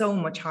causes so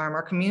much harm.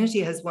 Our community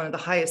has one of the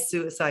highest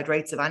suicide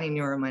rates of any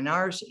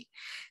neurominority.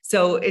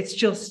 So it's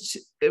just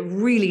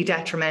really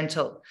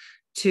detrimental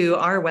to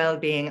our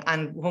well-being.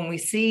 And when we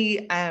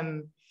see,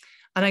 and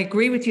I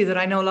agree with you that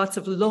I know lots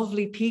of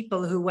lovely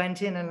people who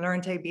went in and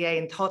learned ABA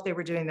and thought they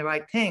were doing the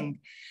right thing.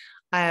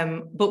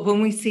 But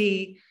when we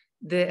see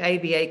the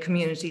ABA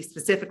community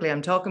specifically,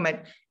 I'm talking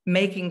about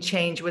making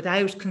change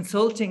without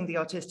consulting the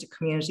autistic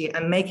community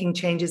and making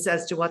changes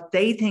as to what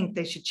they think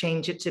they should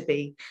change it to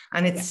be.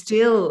 And it's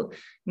still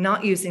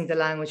not using the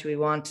language we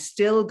want,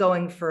 still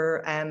going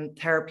for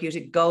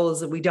therapeutic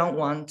goals that we don't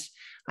want,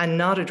 and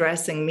not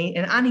addressing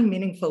in any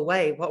meaningful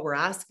way what we're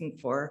asking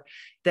for,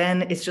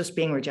 then it's just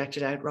being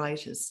rejected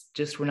outright. It's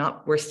just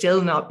we're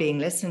still not being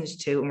listened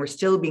to, and we're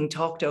still being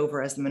talked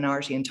over as a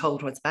minority and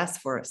told what's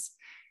best for us.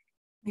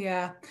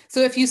 Yeah. So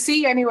if you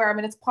see anywhere, I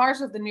mean, it's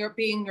part of the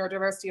being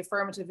neurodiversity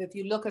affirmative. If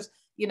you look at,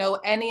 you know,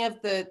 any of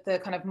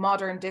the kind of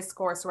modern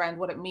discourse around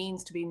what it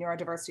means to be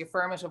neurodiversity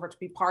affirmative or to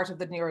be part of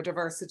the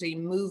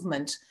neurodiversity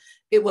movement,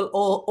 it will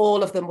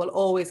all of them will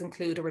always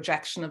include a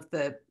rejection of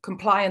the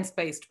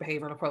compliance-based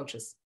behavioral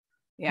approaches.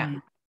 Yeah.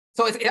 Mm.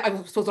 So I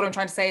suppose what I'm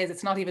trying to say is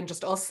it's not even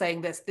just us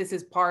saying this. This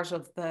is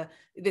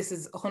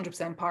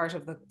 100% part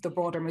of the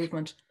broader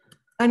movement.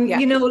 And,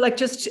 you know, like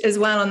just as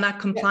well on that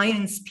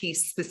compliance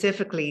piece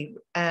specifically,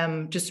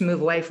 just to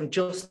move away from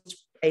just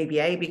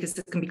ABA, because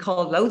it can be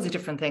called loads of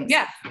different things.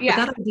 Yeah. But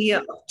that idea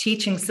of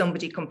teaching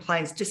somebody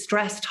compliance,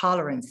 distress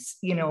tolerance,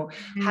 you know,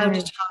 how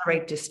to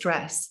tolerate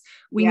distress.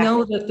 We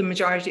know that the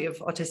majority of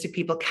autistic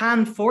people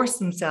can force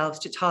themselves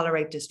to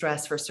tolerate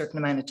distress for a certain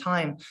amount of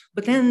time,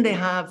 but then they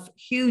have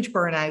huge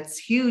burnouts,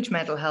 huge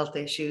mental health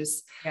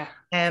issues. Yeah.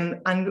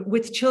 And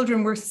with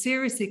children, we're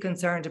seriously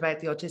concerned about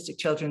the autistic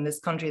children in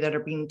this country that are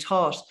being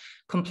taught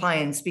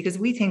compliance, because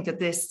we think that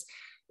this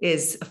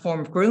is a form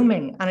of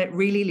grooming, and it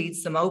really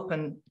leads them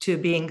open to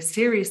being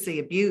seriously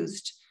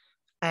abused,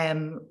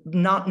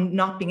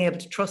 not being able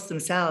to trust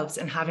themselves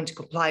and having to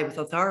comply with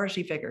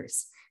authority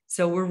figures.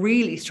 So we're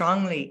really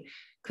strongly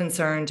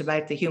concerned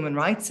about the human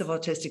rights of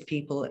autistic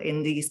people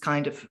in these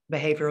kind of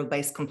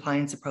behavioral-based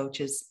compliance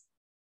approaches.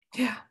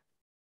 Yeah.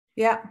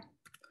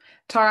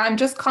 Tara, I'm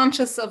just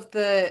conscious of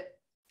the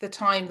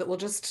time that we'll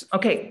just...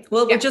 Okay,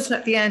 well, we're just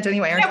at the end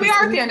anyway, aren't we? We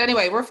are at the end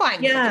anyway, we're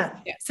fine. Yeah.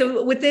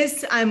 So with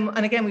this, and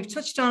again, we've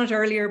touched on it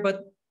earlier,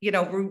 but you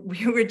know,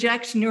 we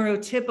reject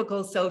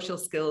neurotypical social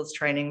skills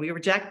training. We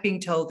reject being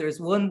told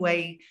there's one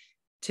way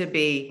to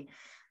be.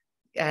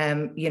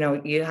 You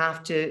know, you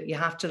have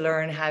to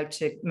learn how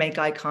to make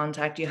eye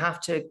contact. You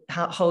have to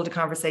hold a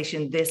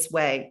conversation this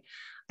way.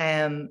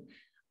 And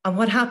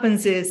what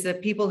happens is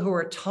that people who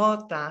are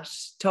taught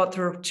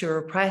to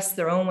repress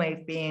their own way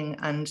of being,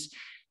 and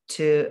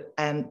to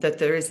that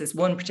there is this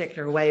one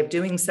particular way of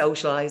doing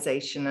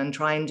socialization and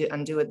trying to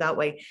do it that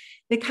way,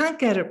 they can't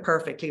get it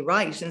perfectly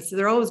right, and so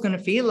they're always going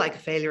to feel like a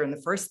failure in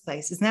the first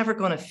place. It's never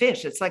going to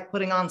fit. It's like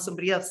putting on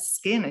somebody else's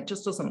skin. It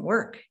just doesn't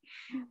work.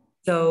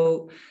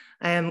 So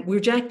we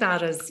reject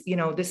that as, you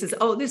know, this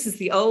is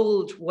the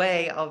old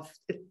way of,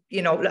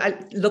 you know,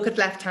 look at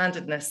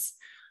left-handedness.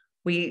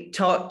 We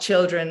taught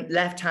children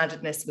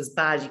left-handedness was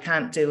bad, you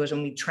can't do it,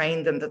 and we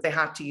trained them that they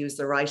had to use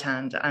their right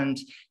hand. And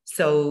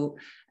so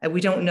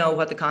we don't know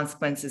what the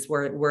consequences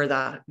were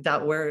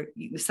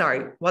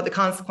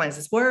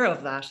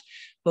of that,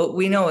 but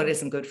we know it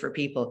isn't good for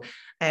people.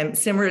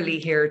 Similarly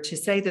here, to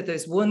say that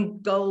there's one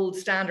gold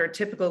standard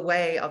typical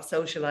way of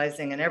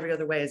socializing and every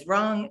other way is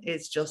wrong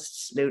is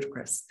just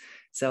ludicrous.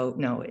 So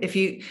no, if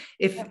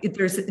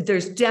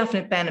there's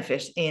definite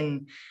benefit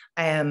in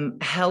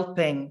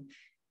helping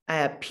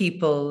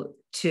people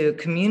to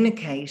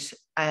communicate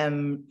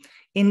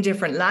in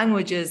different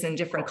languages, in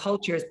different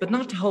cultures, but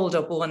not to hold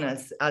up one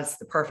as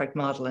the perfect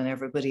model and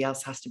everybody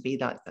else has to be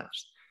that.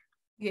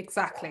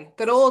 Exactly.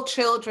 That all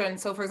children,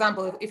 so for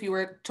example, if you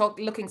were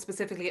looking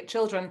specifically at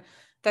children,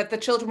 that the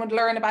children would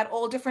learn about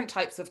all different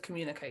types of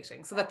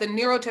communicating, so that the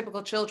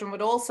neurotypical children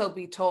would also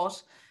be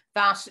taught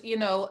that, you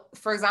know,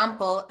 for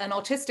example, an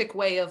autistic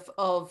way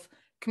of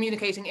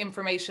communicating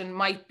information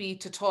might be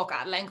to talk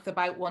at length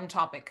about one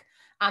topic.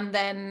 And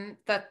then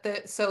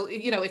so,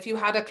 you know, if you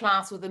had a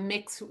class with a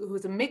mix of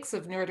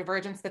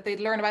neurodivergence, that they'd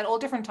learn about all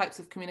different types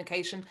of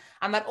communication,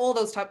 and that all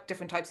those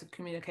different types of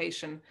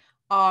communication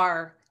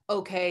are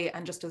okay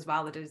and just as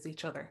valid as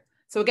each other.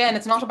 So again,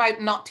 it's not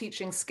about not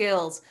teaching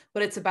skills,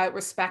 but it's about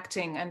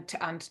respecting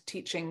and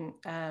teaching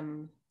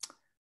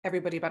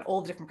everybody about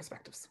all the different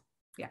perspectives.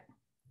 Yeah.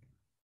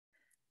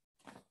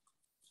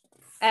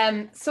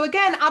 So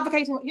again,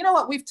 advocating, you know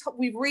what,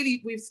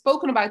 we've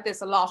spoken about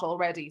this a lot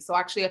already. So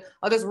actually,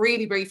 I'll just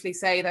really briefly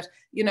say that,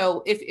 you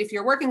know, if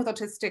you're working with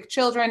autistic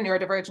children,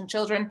 neurodivergent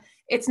children,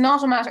 it's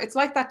not a matter, it's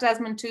like that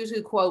Desmond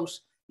Tutu quote,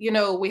 you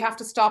know, we have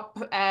to stop,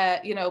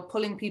 you know,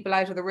 pulling people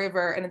out of the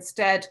river and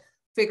instead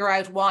figure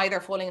out why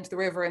they're falling into the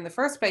river in the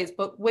first place.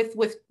 But with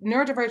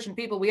neurodivergent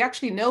people, we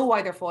actually know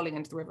why they're falling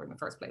into the river in the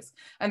first place.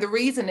 And the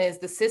reason is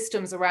the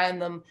systems around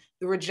them,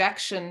 the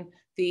rejection,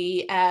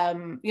 the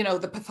you know,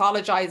 the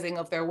pathologizing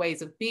of their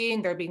ways of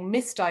being. They're being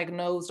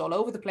misdiagnosed all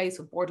over the place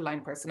with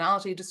borderline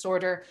personality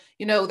disorder.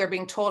 You know, they're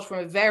being taught from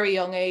a very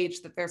young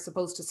age that they're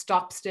supposed to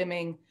stop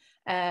stimming,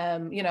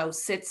 you know,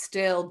 sit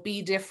still,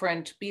 be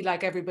different, be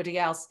like everybody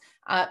else,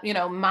 you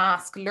know,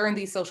 mask, learn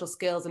these social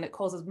skills, and it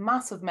causes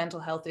massive mental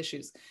health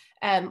issues,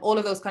 all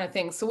of those kind of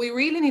things. So we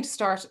really need to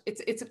start,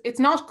 it's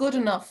not good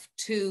enough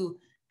to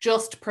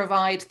just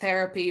provide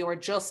therapy or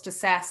just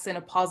assess in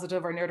a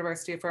positive or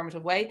neurodiversity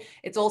affirmative way.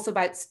 It's also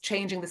about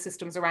changing the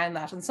systems around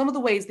that. And some of the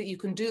ways that you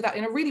can do that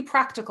in a really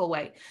practical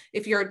way.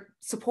 If you're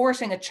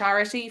supporting a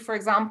charity, for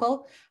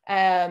example,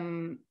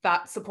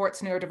 that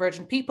supports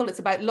neurodivergent people, it's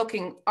about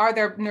looking, are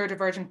there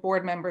neurodivergent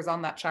board members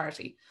on that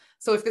charity?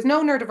 So if there's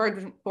no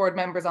neurodivergent board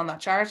members on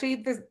that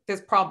charity,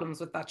 there's problems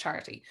with that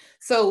charity.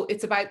 So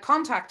it's about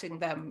contacting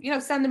them, you know,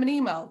 send them an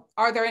email.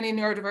 Are there any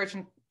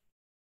neurodivergent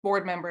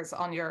board members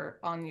on your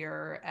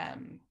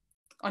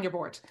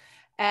board?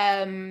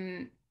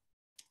 And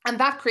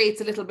that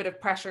creates a little bit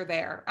of pressure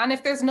there. And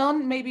if there's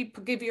none, maybe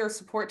give your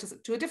support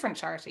to a different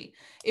charity.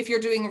 If you're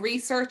doing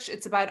research,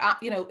 it's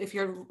about, you know, if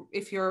you're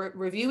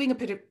reviewing a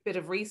bit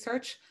of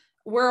research,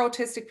 we're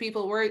autistic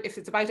people, if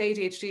it's about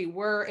ADHD,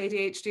 we're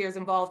ADHDers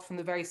involved from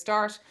the very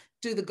start.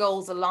 Do the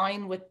goals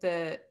align with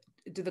the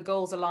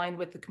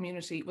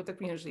community, what the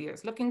community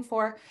is looking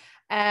for?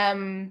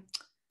 If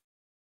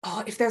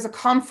there's a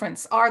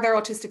conference, are there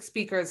autistic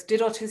speakers?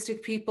 Did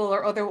autistic people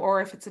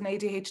or if it's an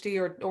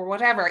ADHD or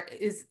whatever,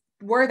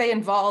 were they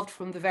involved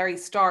from the very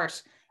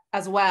start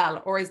as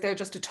well? Or is there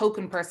just a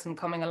token person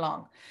coming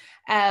along?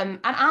 And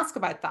ask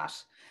about that.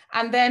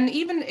 And then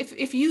even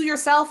if you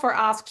yourself are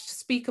asked to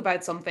speak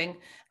about something,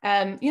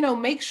 you know,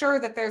 make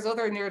sure that there's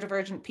other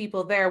neurodivergent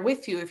people there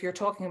with you if you're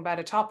talking about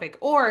a topic,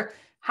 or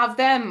have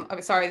them,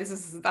 I'm sorry,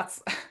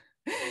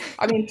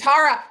 I mean,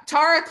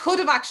 Tara could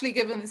have actually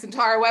given this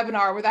entire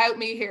webinar without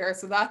me here.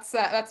 So that's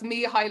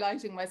me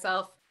highlighting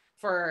myself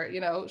for,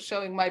 you know,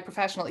 showing my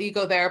professional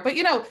ego there. But,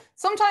 you know,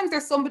 sometimes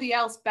there's somebody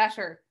else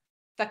better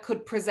that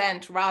could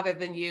present rather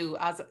than you,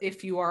 as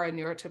if you are a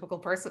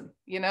neurotypical person,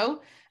 you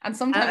know? And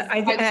sometimes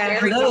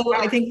hello,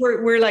 I think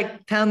we're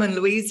like Thelma and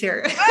Louise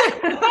here.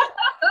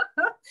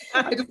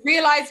 I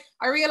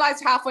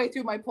realized halfway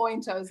through my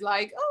point, I was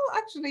like, oh,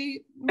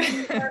 actually,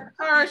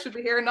 Tara should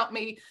be here, not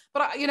me.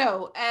 But, you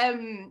know,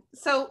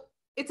 so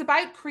it's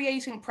about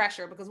creating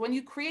pressure, because when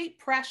you create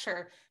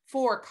pressure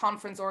for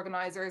conference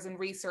organizers and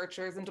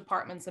researchers and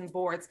departments and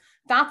boards,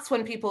 that's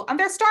when people, and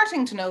they're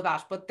starting to know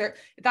that, but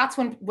that's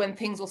when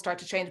things will start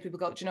to change. People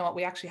go, do you know what,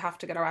 we actually have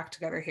to get our act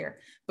together here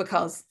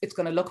because it's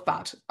going to look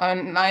bad.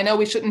 And I know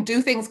we shouldn't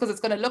do things because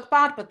it's going to look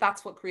bad, but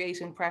that's what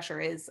creating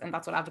pressure is. And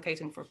that's what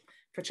advocating for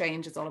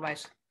change is all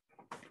about.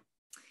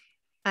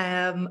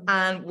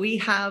 And we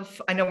have,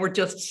 I know we're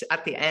just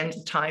at the end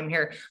of time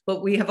here,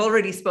 but we have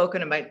already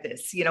spoken about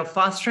this, you know,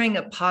 fostering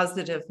a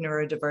positive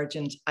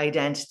neurodivergent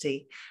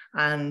identity.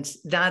 And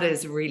that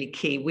is really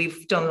key.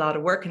 We've done a lot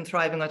of work in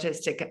Thriving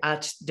Autistic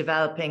at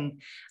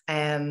developing,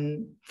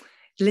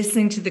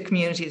 listening to the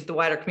communities, the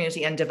wider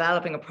community, and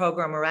developing a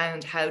program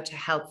around how to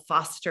help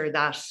foster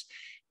that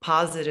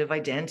positive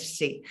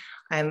identity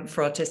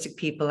for autistic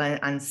people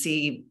and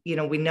see, you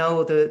know, we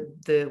know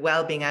the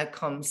well-being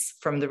outcomes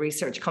from the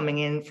research coming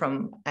in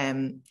from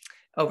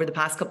over the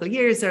past couple of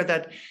years are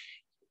that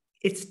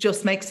it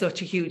just makes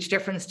such a huge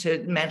difference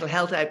to mental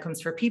health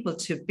outcomes for people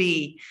to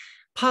be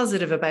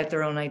positive about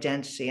their own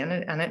identity, and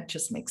it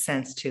just makes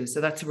sense too. So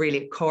that's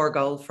really a core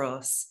goal for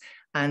us.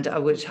 And I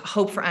would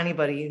hope for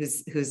anybody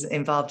who's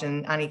involved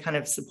in any kind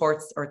of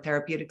supports or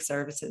therapeutic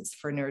services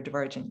for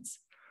neurodivergence.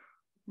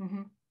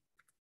 Mm-hmm.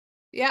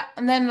 Yeah,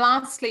 and then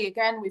lastly,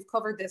 again, we've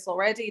covered this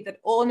already, that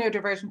all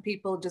neurodivergent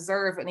people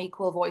deserve an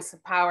equal voice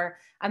of power.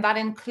 And that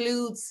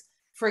includes,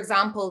 for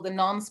example, the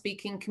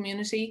non-speaking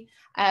community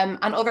and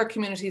other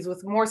communities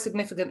with more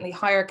significantly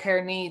higher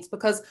care needs.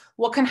 Because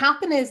what can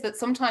happen is that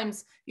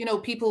sometimes, you know,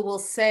 people will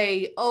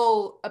say,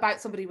 oh,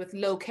 about somebody with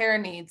low care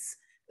needs,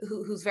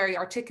 who's very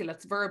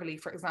articulate verbally,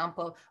 for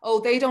example,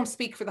 oh, they don't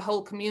speak for the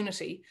whole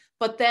community.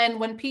 But then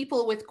when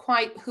people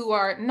who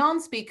are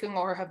non-speaking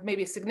or have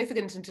maybe a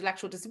significant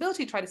intellectual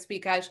disability try to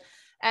speak out,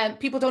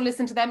 people don't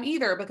listen to them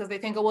either, because they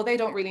think, oh, well, they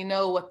don't really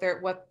know what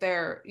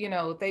they're, you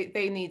know,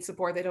 they need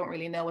support. They don't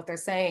really know what they're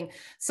saying.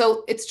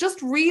 So it's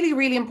just really,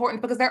 really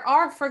important, because there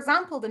are, for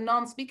example, the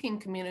non-speaking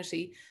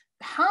community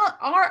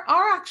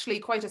are actually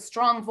quite a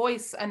strong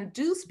voice and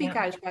do speak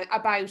out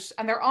about,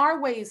 and there are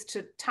ways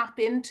to tap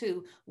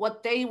into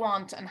what they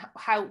want and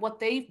what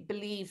they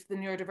believe the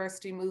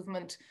neurodiversity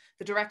movement,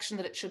 the direction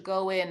that it should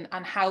go in,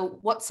 and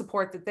what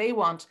support that they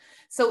want.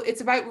 So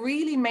it's about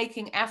really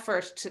making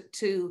effort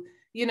to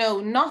you know,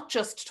 not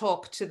just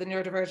talk to the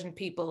neurodivergent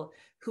people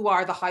who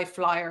are the high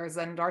flyers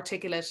and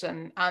articulate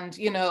and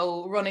you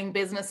know, running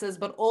businesses,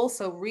 but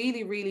also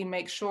really, really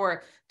make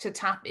sure to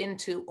tap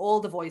into all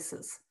the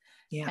voices.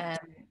 Yeah.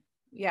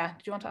 Yeah.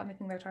 Do you want to add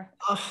anything there, Tara?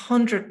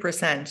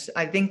 100%.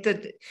 I think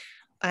that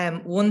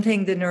one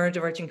thing the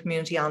neurodivergent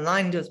community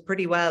online does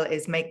pretty well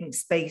is making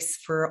space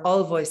for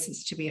all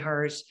voices to be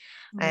heard.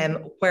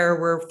 Where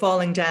we're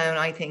falling down,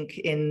 I think,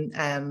 in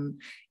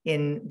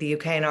the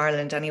UK and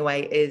Ireland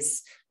anyway,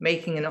 is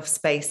making enough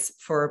space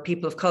for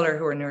people of colour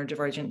who are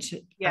neurodivergent.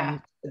 Yeah.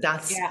 And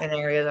that's an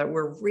area that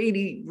we're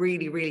really,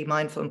 really, really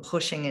mindful and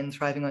pushing in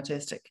Thriving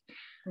Autistic.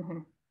 Mm-hmm.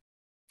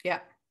 Yeah.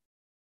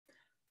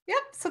 Yep.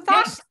 So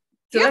that's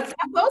yeah.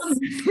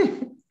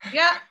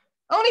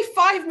 Only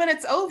 5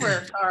 minutes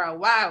over, Tara.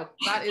 Wow,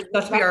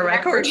 that's our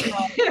record.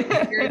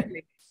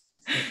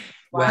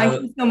 Well,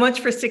 thank you so much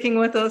for sticking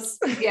with us.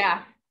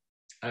 Yeah.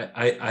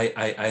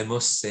 I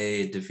must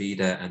say,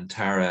 Davida and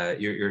Tara,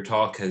 your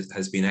talk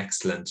has been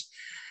excellent.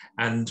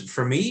 And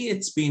for me,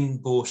 it's been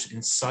both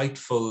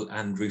insightful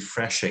and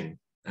refreshing.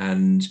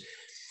 And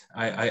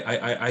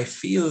I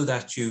feel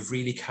that you've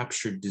really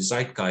captured the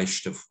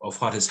zeitgeist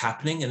of what is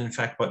happening and, in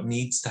fact, what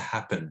needs to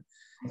happen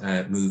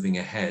moving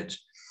ahead.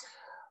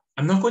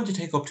 I'm not going to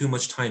take up too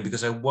much time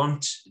because I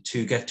want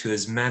to get to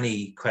as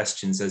many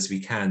questions as we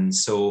can.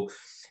 So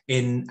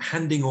in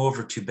handing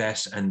over to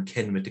Beth and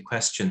Ken with the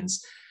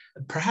questions,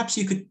 perhaps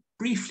you could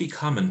briefly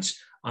comment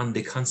on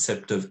the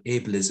concept of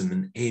ableism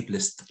and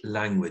ableist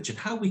language and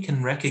how we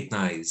can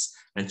recognize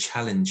and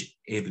challenge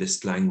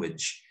ableist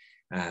language.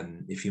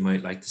 If you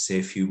might like to say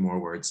a few more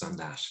words on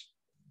that.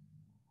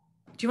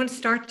 Do you want to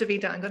start,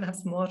 Davida? I'm going to have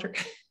some water.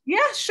 Yeah,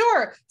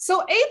 sure.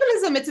 So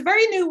ableism, it's a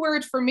very new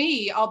word for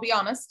me, I'll be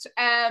honest.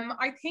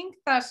 I think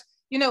that,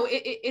 you know,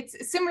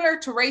 it's similar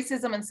to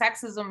racism and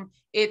sexism.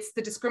 It's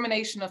the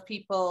discrimination of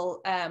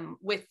people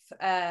with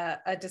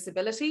a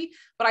disability.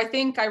 But I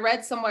think I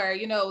read somewhere,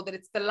 you know, that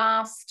it's the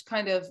last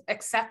kind of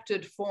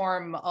accepted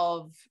form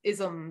of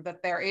ism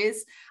that there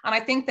is. And I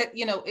think that,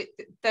 you know,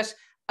 that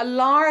a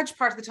large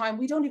part of the time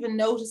we don't even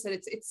notice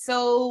it. It's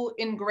so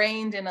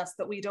ingrained in us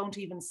that we don't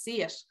even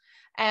see it.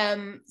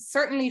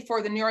 Certainly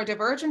for the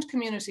neurodivergent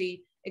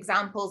community,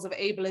 examples of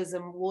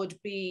ableism would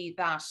be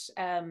that,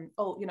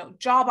 you know,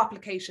 job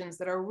applications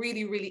that are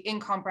really, really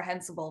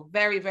incomprehensible,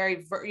 very,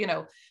 very, you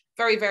know,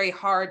 very, very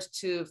hard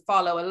to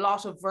follow, a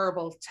lot of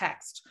verbal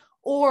text,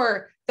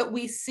 or that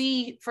we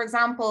see, for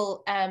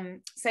example,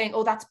 saying,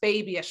 oh, that's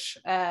babyish,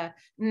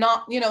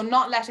 not, you know,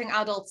 not letting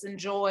adults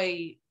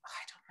enjoy,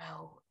 I don't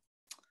know,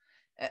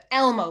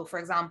 Elmo, for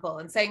example,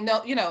 and saying,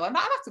 no, you know, and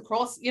that's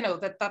across, you know,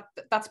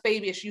 that's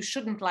babyish, you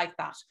shouldn't like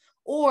that.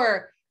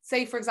 Or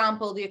say, for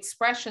example, the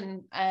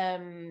expression,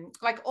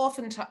 like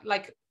often,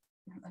 like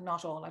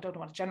not all, I don't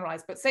want to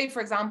generalize, but say,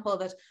 for example,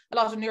 that a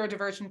lot of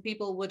neurodivergent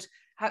people would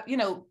have, you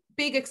know,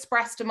 big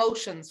expressed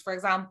emotions, for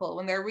example,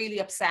 when they're really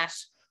upset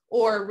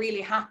or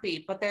really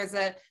happy, but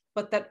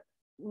that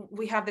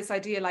we have this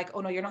idea like, oh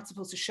no, you're not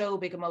supposed to show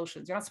big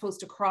emotions. You're not supposed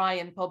to cry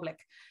in public.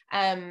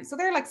 So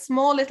they're like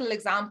small little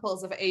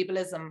examples of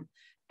ableism.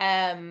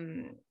 I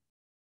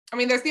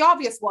mean, there's the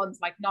obvious ones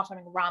like not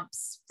having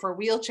ramps for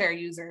wheelchair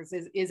users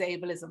is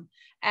ableism.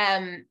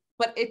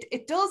 But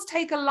it does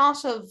take a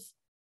lot of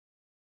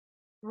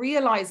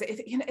realize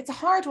it, you know, it's a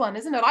hard one,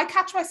 isn't it? I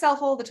catch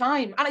myself all the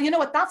time. And you know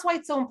what, that's why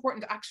it's so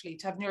important actually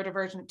to have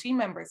neurodivergent team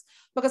members,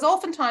 because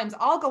oftentimes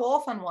I'll go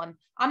off on one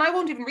and I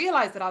won't even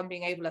realize that I'm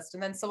being ableist.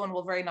 And then someone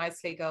will very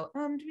nicely go,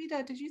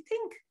 Davida, did you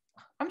think,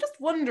 I'm just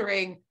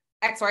wondering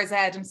X, Y, Z.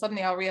 And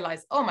suddenly I'll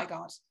realize, oh my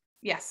God,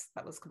 yes,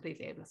 that was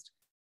completely ableist.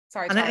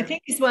 Sorry. And I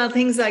think as well,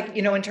 things like,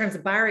 you know, in terms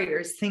of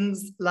barriers,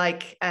 things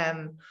like,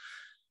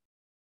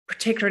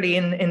 particularly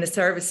in the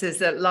services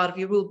that a lot of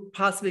you will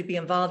possibly be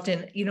involved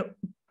in, you know,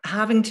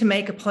 having to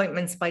make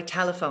appointments by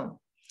telephone.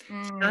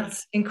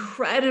 That's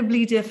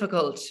incredibly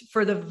difficult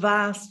for the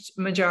vast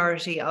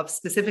majority of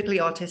specifically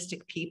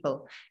autistic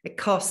people. It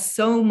costs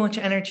so much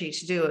energy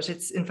to do it.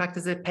 It's, in fact,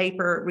 there's a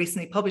paper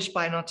recently published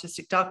by an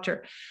autistic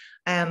doctor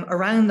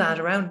around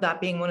that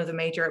being one of the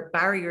major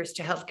barriers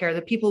to healthcare,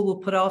 that people will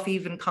put off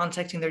even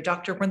contacting their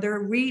doctor when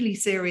they're really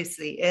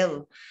seriously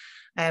ill.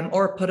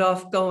 Or put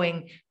off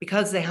going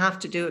because they have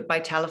to do it by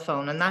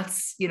telephone. And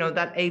that's, you know,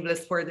 that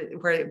ableist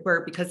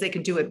where because they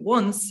can do it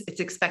once, it's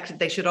expected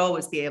they should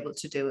always be able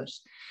to do it.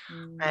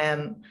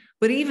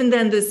 But even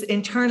then, there's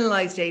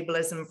internalized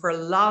ableism for a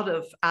lot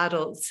of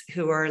adults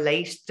who are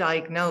late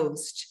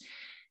diagnosed,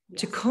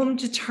 to come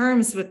to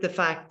terms with the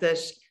fact that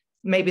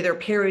maybe their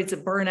periods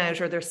of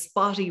burnout or their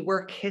spotty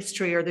work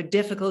history or their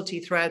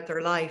difficulty throughout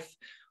their life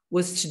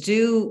was to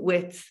do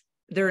with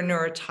their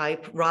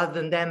neurotype rather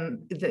than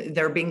them,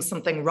 there being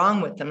something wrong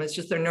with them. It's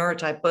just their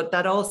neurotype, but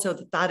that also,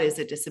 that is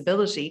a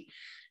disability.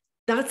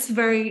 That's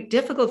very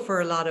difficult for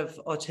a lot of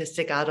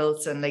autistic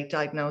adults and late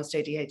diagnosed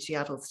ADHD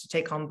adults to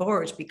take on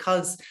board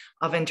because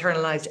of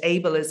internalized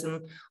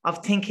ableism,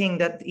 of thinking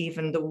that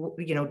even the,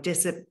 you know,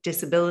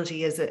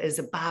 disability is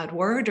a bad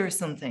word or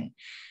something.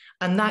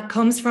 And that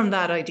comes from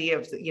that idea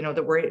of, you know,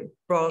 that we're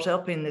brought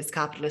up in this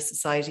capitalist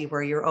society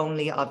where you're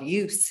only of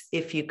use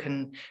if you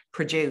can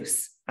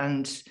produce.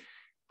 And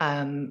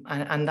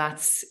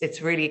that's,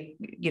 it's really,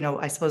 you know,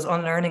 I suppose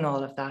unlearning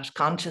all of that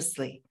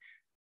consciously.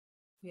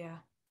 Yeah.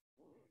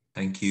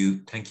 Thank you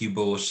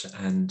both.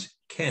 And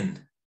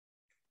Ken.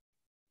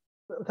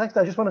 Thanks.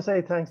 I just want to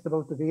say thanks to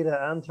both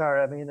Davida and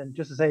Tara. I mean, and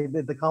just to say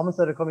the comments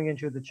that are coming in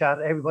through the chat,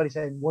 everybody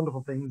saying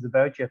wonderful things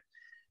about you.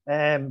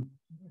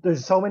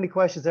 There's so many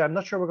questions there. I'm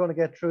not sure we're going to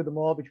get through them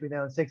all between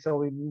now and 6, so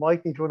we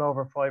might need to run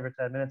over 5 or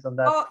 10 minutes on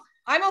that. Oh,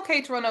 I'm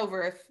okay to run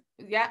over if,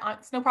 yeah,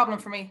 it's no problem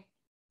for me.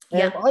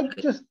 I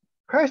just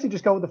personally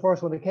just go with the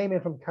first one. It came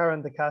in from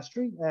Karen de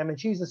Castri, and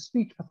she's a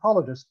speech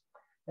pathologist,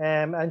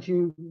 and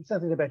she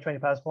sent it about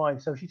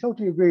 5:20, so she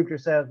totally agreed with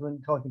yourselves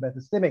when talking about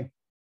the stimming.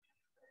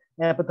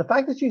 But the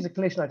fact that she's a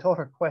clinician, I thought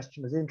her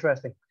question was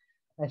interesting.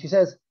 And she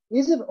says,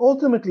 is it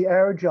ultimately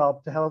our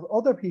job to help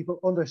other people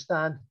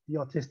understand the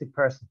autistic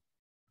person?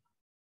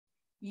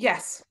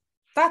 Yes,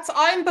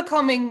 I'm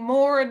becoming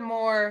more and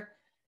more,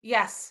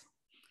 yes,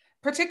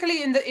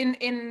 particularly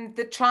in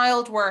the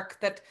child work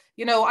that,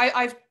 you know,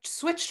 I've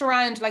switched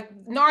around. Like,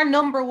 our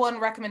number one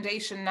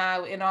recommendation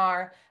now in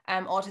our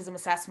autism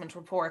assessment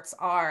reports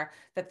are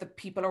that the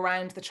people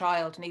around the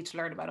child need to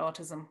learn about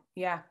autism.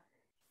 Yeah.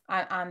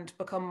 And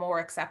become more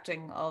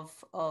accepting of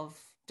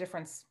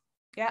difference.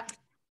 Yeah.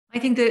 I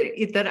think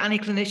that any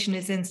clinician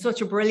is in such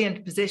a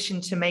brilliant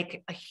position to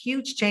make a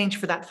huge change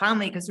for that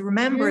family, because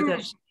remember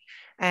that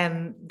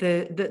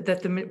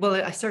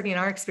well, certainly in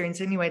our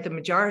experience anyway, the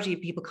majority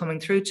of people coming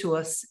through to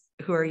us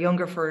who are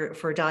younger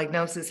for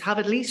diagnosis have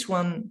at least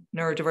one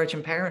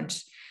neurodivergent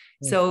parent.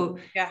 So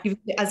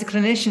as a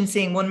clinician,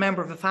 seeing one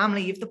member of a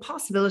family, you have the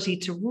possibility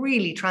to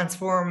really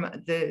transform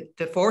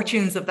the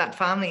fortunes of that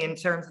family in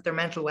terms of their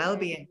mental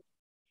well-being.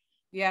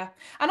 Yeah.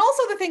 And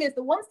also the thing is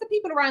that once the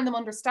people around them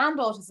understand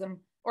autism,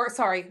 or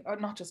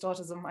not just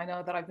autism, I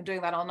know that I've been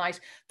doing that all night,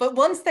 but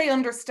once they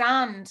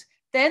understand,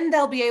 then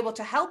they'll be able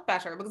to help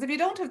better. Because if you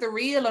don't have the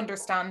real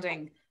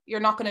understanding, you're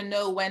not going to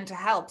know when to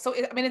help. So,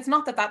 it's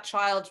not that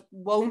child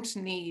won't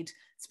need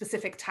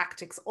specific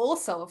tactics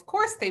also. Of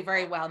course, they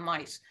very well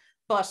might.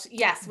 But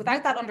yes,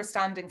 without that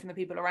understanding from the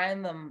people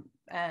around them,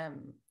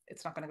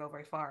 it's not going to go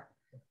very far.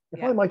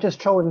 If I might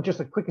just throw in just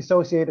a quick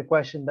associated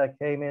question that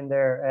came in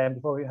there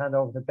before we hand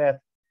over to Beth.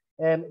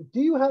 Do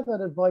you have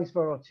an advice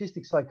for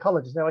autistic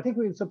psychologists? Now, I think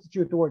we would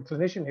substitute the word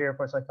clinician here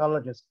for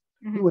psychologists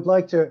who would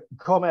like to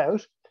come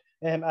out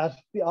as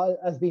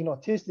being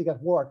autistic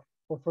at work,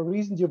 but for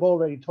reasons you've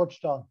already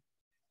touched on,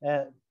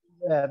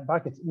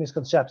 market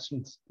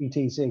misconceptions,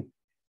 etc.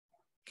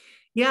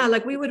 Yeah,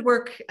 like we would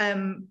work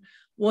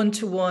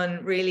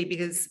one-to-one really,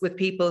 because with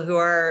people who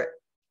are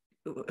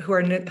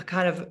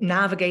kind of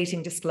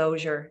navigating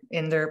disclosure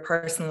in their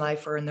personal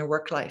life or in their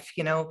work life.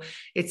 You know,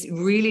 it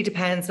really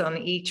depends on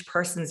each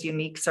person's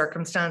unique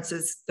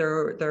circumstances,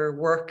 their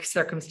work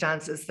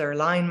circumstances, their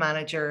line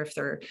manager,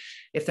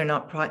 if they're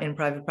not in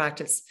private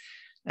practice,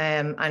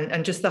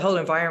 and just the whole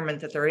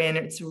environment that they're in.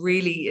 It's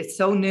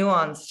so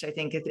nuanced. I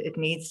think it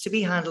needs to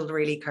be handled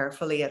really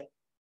carefully.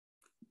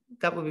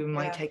 That would be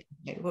my take.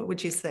 What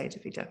would you say,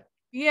 Davida?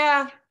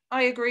 Yeah,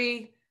 I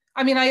agree.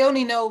 I mean, I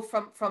only know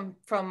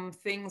from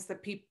things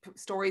that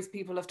stories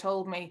people have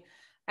told me.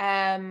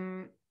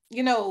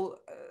 You know,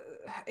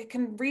 it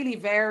can really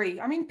vary.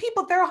 I mean,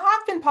 there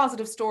have been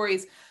positive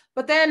stories,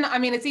 but then, I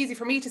mean, it's easy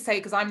for me to say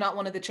because I'm not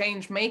one of the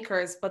change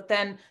makers, but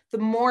then the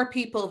more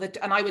people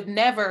and I would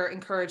never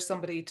encourage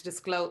somebody to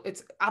disclose.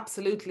 It's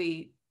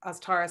absolutely, as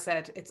Tara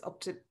said, it's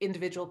up to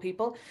individual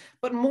people,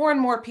 but more and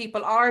more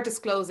people are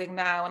disclosing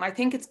now. And I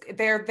think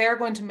they're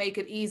going to make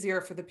it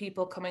easier for the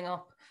people coming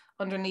up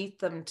underneath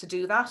them to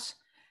do that.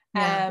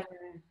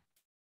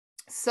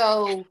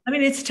 So I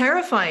mean, it's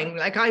terrifying.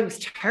 Like, I was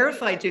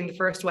terrified doing the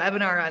first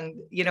webinar, and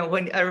you know,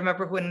 when I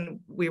remember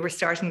when we were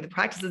starting the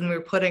practices and we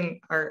were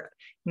putting our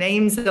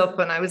names up,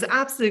 and I was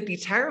absolutely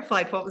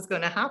terrified what was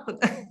going to happen.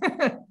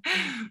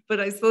 But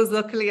I suppose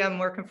luckily I'm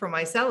working for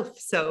myself,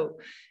 so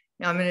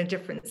I'm in a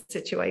different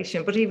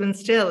situation. But even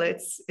still,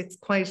 it's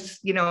quite,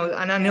 you know,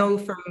 and I know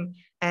from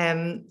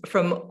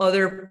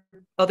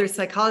other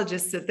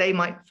psychologists that they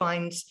might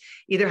find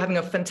either having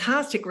a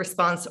fantastic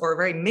response or a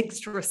very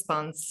mixed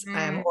response,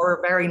 or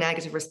a very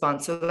negative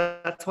response. So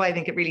that's why I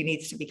think it really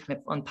needs to be kind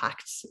of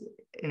unpacked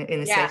in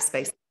a safe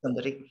space with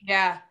somebody.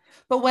 Yeah.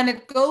 But when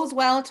it goes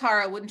well,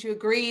 Tara, wouldn't you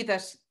agree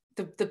that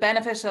the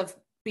benefit of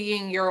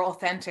being your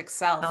authentic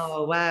self?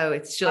 Oh, wow.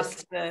 It's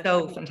just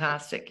so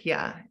fantastic.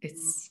 Yeah.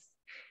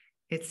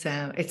 It's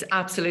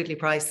absolutely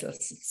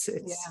priceless.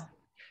 It's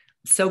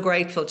so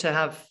grateful to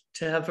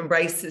have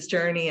embraced this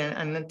journey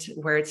and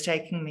where it's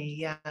taking me.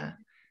 Yeah.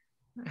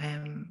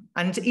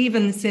 And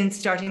even since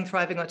starting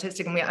Thriving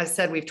Autistic, and as I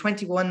said, we have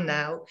 21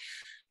 now,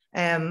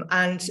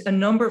 and a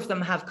number of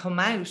them have come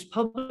out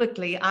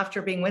publicly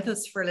after being with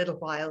us for a little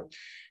while,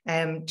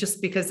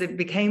 just because it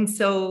became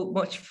so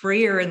much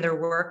freer in their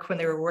work when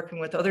they were working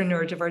with other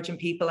neurodivergent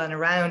people and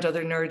around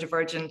other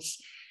neurodivergent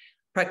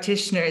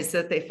practitioners,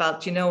 that they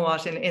felt, you know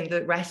what, in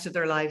the rest of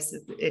their lives,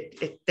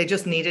 they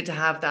just needed to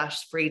have that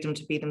freedom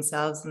to be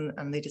themselves,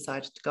 and they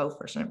decided to go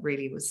for it, and it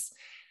really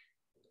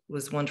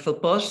was wonderful.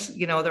 But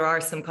you know, there are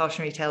some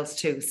cautionary tales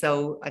too,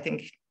 so I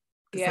think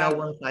there's no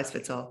one size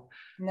fits all.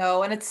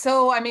 No, and it's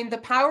so, I mean, the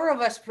power of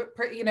it,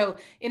 you know,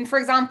 in, for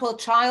example,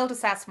 child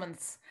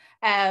assessments,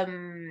 that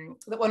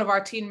one of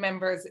our team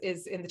members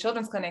is in the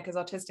children's clinic, is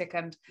autistic,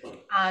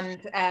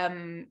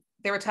 and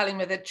they were telling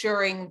me that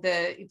during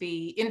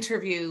the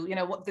interview, you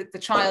know, the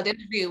child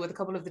interview with a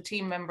couple of the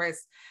team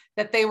members,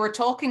 that they were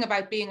talking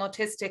about being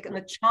autistic, and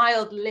the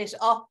child lit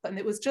up, and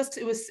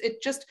it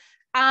just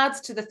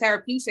adds to the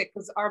therapeutic,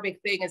 because our big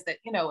thing is that,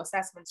 you know,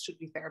 assessments should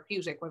be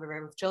therapeutic, whether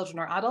they're with children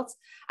or adults,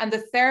 and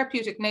the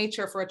therapeutic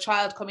nature for a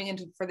child coming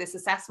into for this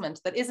assessment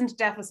that isn't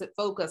deficit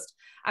focused.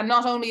 And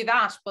not only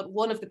that, but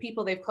one of the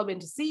people they've come in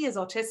to see is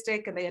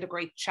autistic, and they had a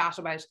great chat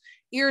about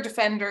ear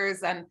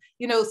defenders, and,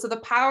 you know, so the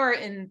power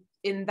in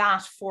in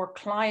that for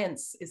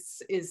clients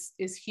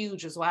is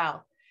huge as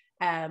well.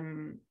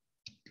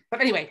 But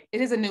anyway,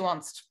 it is a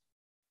nuanced.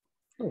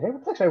 Okay,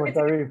 well, thanks very much.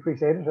 I really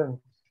appreciate it. And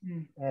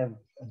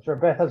I'm sure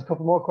Beth has a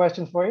couple more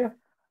questions for you.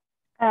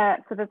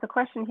 So there's a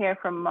question here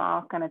from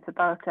Mark, and it's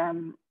about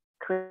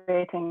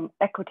creating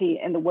equity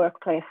in the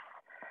workplace.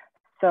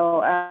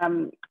 So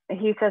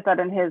he says that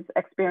in his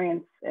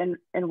experience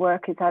in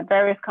work, he's had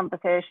various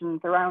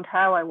conversations around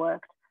how I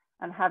worked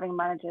and having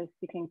managers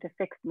seeking to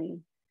fix me.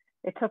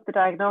 It took the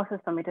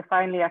diagnosis for me to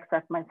finally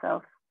accept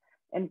myself.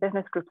 In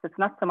business groups, it's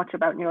not so much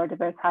about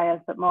neurodiverse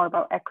hires, but more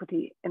about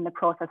equity in the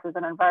processes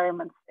and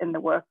environments in the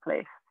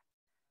workplace.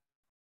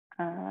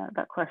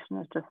 That question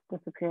has just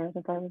disappeared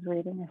as I was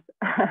reading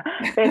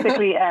it.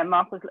 Basically,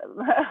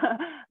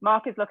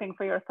 Mark is looking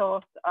for your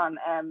thoughts on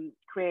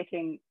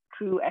creating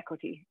true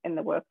equity in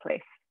the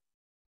workplace.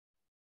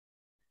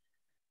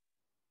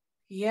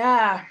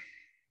 Yeah,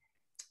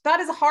 that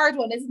is a hard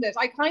one, isn't it?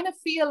 I kind of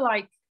feel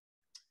like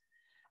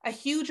a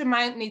huge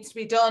amount needs to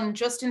be done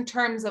just in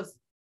terms of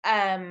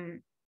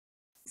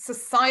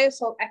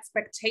societal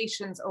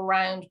expectations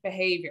around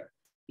behavior.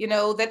 You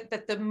know,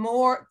 that the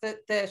more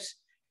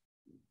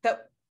that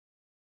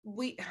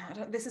we,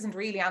 this isn't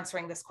really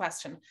answering this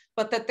question,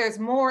 but that there's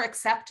more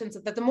acceptance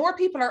of that. The more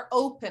people are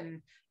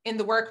open in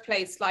the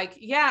workplace, like,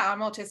 yeah, I'm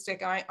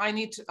autistic, I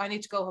need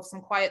to go have some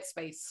quiet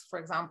space, for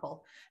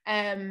example,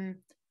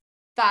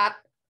 that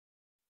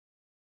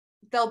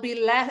there'll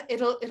be less,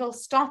 it'll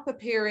stop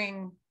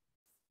appearing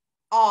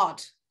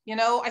odd. You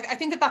know, I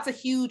think that that's a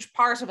huge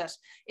part of it,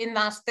 in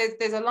that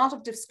there's a lot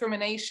of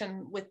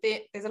discrimination with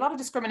it. There's a lot of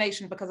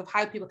discrimination because of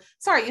how people,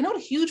 sorry, you know what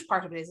a huge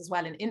part of it is as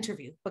well in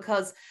interview,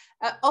 because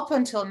up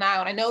until now,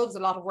 and I know there's a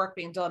lot of work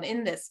being done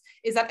in this,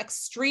 is that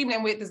extremely,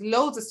 and there's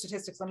loads of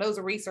statistics and loads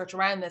of research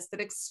around this,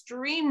 that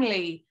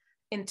extremely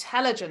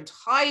intelligent,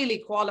 highly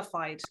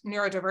qualified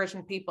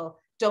neurodivergent people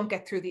don't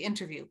get through the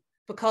interview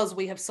because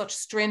we have such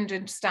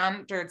stringent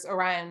standards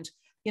around,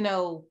 you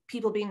know,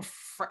 people being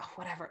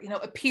whatever, you know,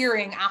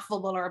 appearing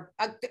affable or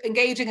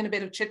engaging in a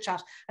bit of chit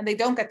chat, and they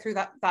don't get through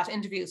that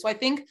interview. So I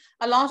think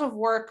a lot of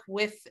work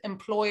with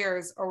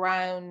employers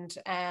around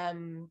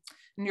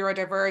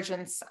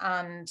neurodivergence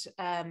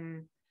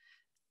and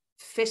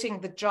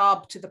fitting the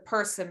job to the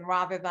person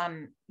rather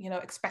than, you know,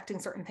 expecting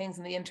certain things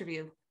in the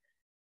interview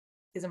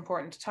is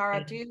important.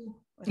 Tara, do you?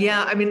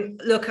 Yeah, I mean,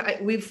 look,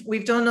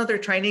 we've done other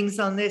trainings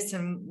on this,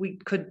 and we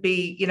could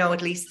be, you know,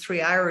 at least 3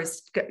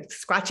 hours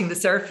scratching the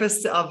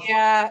surface of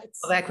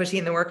equity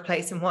in the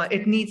workplace, and what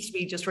it needs to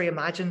be just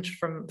reimagined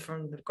from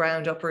the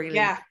ground up, really.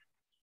 Yeah.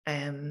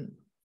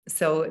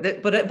 So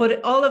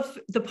but all of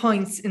the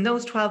points in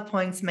those 12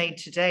 points made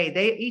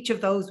today, each of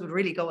those would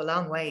really go a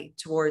long way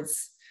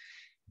towards,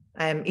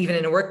 even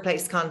in a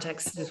workplace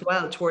context as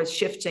well, towards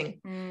shifting.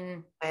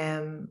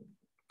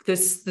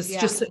 There's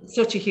just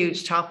such a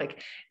huge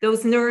topic.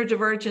 Those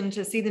neurodivergent,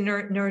 to see the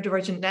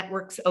neurodivergent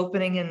networks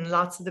opening in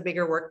lots of the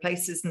bigger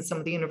workplaces and some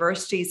of the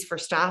universities for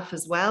staff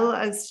as well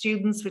as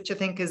students, which I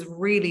think is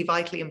really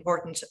vitally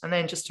important. And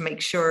then just to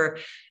make sure,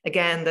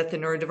 again, that the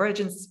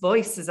neurodivergence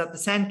voice is at the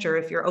center.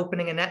 If you're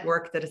opening a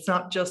network, that it's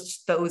not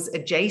just those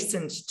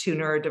adjacent to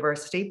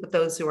neurodiversity, but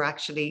those who are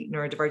actually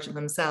neurodivergent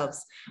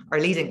themselves are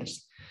leading it.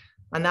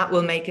 And that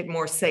will make it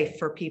more safe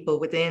for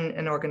people within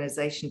an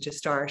organization to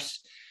start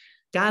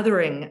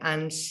gathering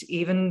and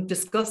even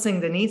discussing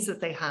the needs that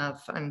they have,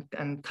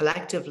 and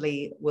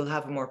collectively will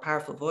have a more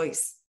powerful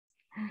voice.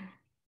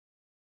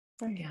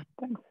 Yeah,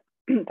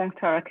 thanks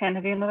Tara. Ken,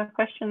 have you another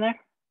question there?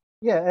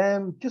 Yeah,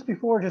 just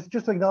before,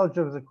 just to acknowledge,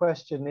 there was a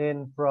question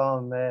in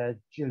from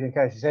Gillian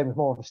Carey. She said it was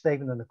more of a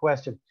statement than a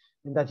question,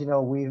 in that, you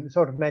know, we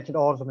sort of mentioned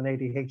autism and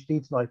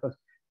ADHD tonight, but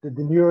the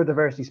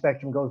neurodiversity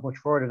spectrum goes much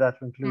further. That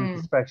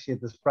includes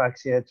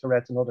dyspraxia,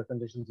 Tourette's, and other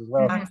conditions as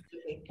well.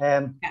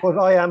 But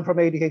I am from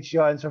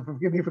ADHD, so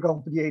forgive me for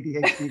going for the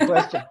ADHD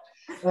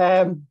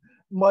question.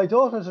 My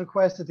daughter has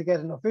requested to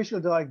get an official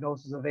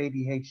diagnosis of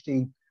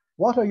ADHD.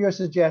 What are your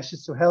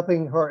suggestions to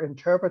helping her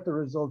interpret the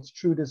results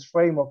through this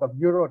framework of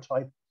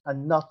neurotype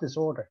and not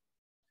disorder?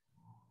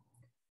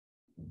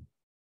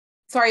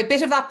 Sorry, a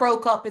bit of that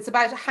broke up. It's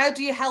about how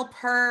do you help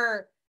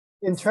her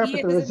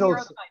interpret the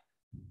results?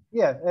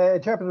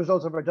 Interpret the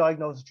results of her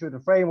diagnosis through the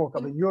framework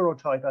of a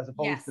neurotype as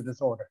opposed to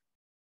disorder.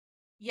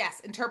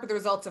 Yes, interpret the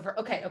results of her.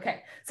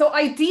 Okay. So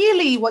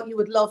ideally, what you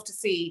would love to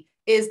see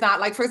is that,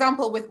 like, for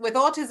example, with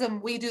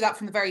autism, we do that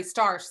from the very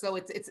start. So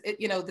it's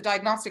you know, the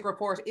diagnostic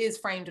report is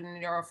framed in a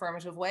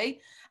neuroaffirmative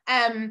way.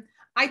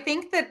 I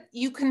think that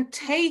you can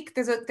take,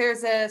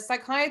 there's a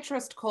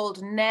psychiatrist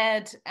called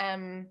Ned, I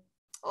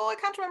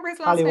can't remember his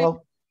last name.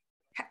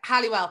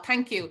 Halliwell,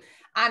 thank you.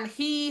 And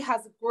he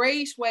has a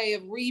great way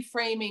of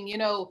reframing, you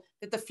know,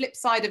 that the flip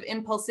side of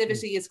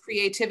impulsivity is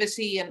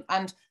creativity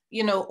and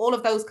you know, all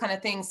of those kind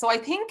of things. So I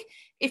think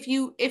if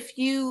you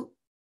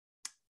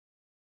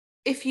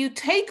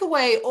take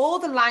away all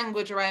the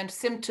language around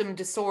symptom,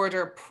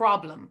 disorder,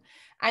 problem,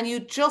 and you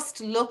just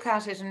look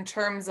at it in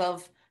terms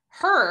of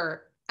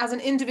her as an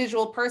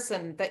individual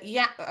person, that,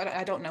 yeah,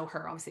 I don't know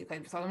her, obviously,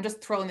 so I'm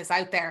just throwing this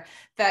out there,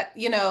 that,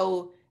 you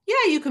know,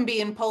 Yeah, you can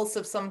be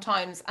impulsive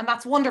sometimes, and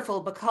that's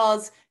wonderful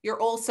because you're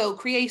also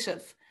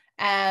creative.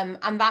 And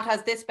that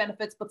has this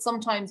benefits, but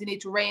sometimes you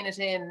need to rein it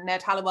in.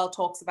 Ned Hallowell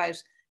talks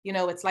about, you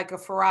know, it's like a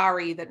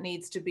Ferrari that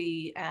needs to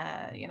be,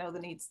 you know,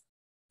 that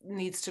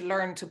needs to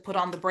learn to put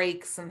on the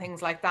brakes and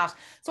things like that.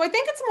 So I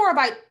think it's more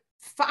about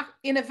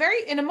in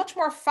a much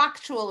more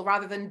factual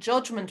rather than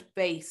judgment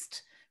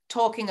based,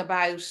 talking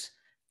about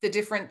the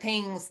different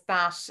things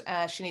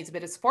that she needs a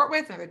bit of support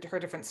with and her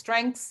different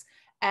strengths.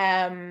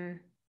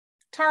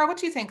 Tara, what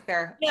do you think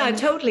there? Yeah,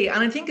 totally.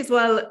 And I think as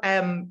well,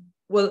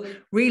 well,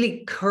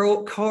 really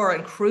core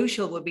and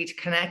crucial would be to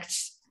connect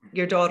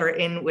your daughter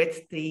in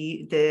with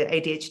the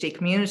ADHD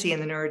community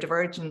and the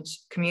neurodivergent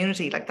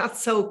community. Like,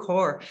 that's so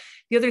core.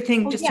 The other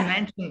thing, to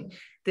mention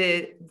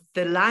the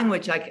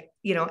language, like,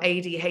 you know,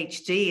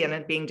 ADHD and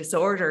it being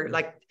disorder,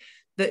 like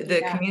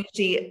the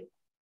community,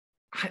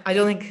 I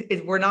don't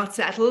think we're not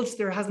settled.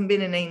 There hasn't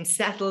been a name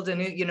settled, a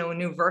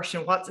new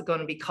version. What's it going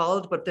to be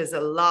called? But there's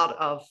a lot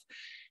of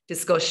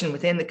discussion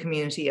within the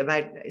community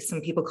about,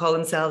 some people call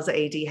themselves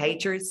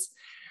ADHers.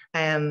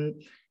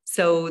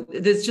 So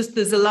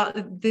there's a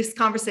lot. This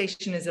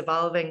conversation is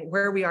evolving.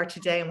 Where we are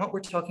today and what we're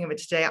talking about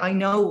today, I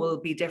know will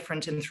be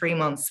different in 3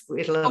 months.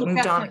 It'll have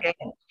moved on again.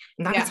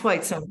 And that's why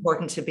it's so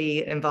important to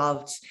be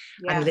involved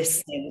and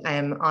listening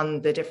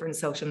on the different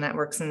social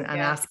networks and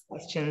ask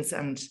questions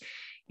and,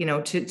 you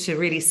know, to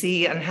really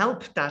see and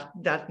help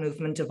that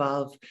movement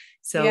evolve.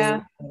 So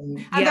and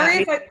there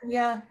is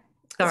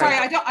Sorry,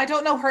 I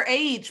don't know her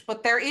age,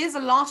 but there is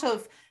a lot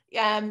of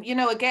you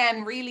know,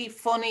 again, really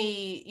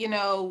funny, you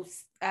know,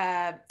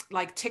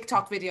 like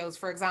TikTok videos,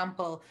 for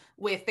example,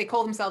 they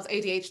call themselves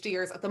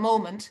ADHDers at the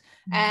moment,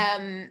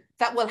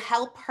 that will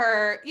help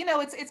her, you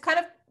know, it's kind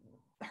of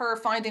her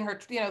finding her,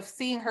 you know,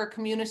 seeing her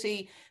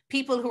community,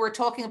 people who are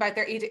talking about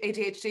their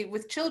ADHD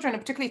with children,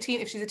 and particularly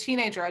if she's a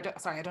teenager. I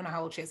don't know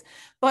how old she is,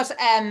 but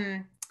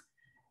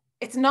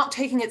it's not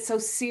taking it so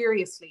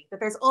seriously, that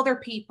there's other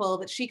people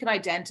that she can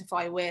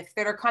identify with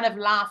that are kind of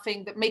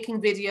laughing, that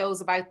making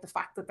videos about the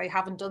fact that they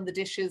haven't done the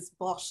dishes,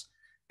 but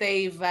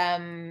they've,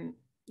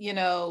 you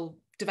know,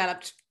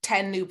 developed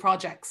 10 new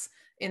projects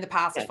in the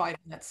past 5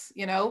 minutes,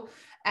 you know?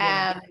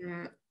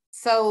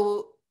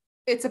 So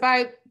it's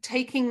about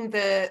taking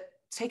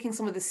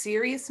some of the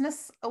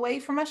seriousness away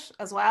from it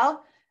as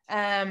well.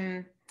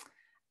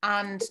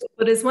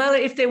 But as well,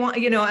 if they want,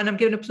 you know, and I'm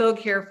giving a plug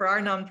here for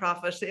our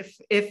nonprofit,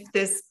 if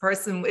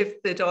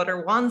the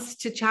daughter wants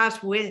to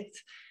chat with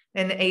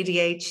an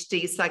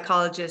ADHD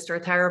psychologist or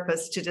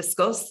therapist to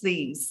discuss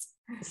these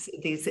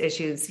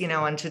issues, you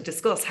know, and to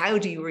discuss how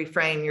do you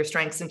reframe your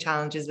strengths and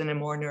challenges in a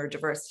more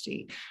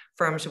neurodiversity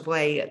affirmative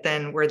way,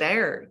 then we're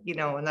there, you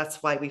know, and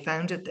that's why we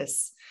founded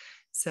this.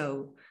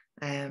 So,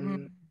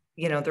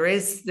 you know,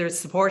 there's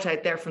support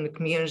out there from the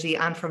community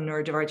and from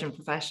neurodivergent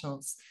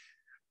professionals.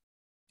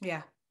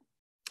 Yeah.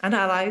 And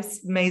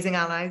allies, amazing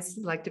allies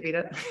like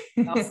Davida.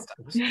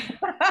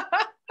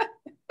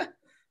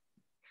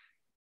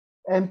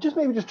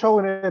 Just throw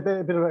in a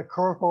bit of a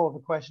curveball of a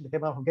question that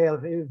came out from Gail.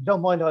 If you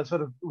don't mind, I'll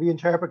sort of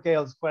reinterpret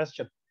Gail's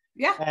question.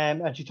 Yeah.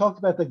 And she talked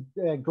about the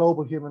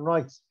global human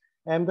rights.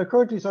 They're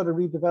currently sort of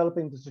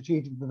redeveloping the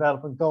strategic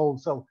development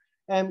goals. So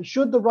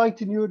should the right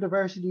to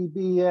neurodiversity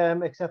be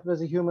accepted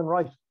as a human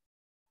right?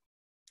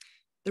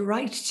 The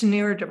right to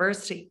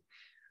neurodiversity?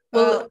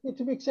 Well,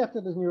 to be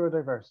accepted as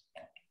neurodiverse.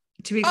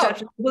 To be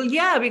accepted? Well,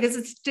 yeah,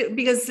 because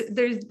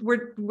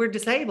we're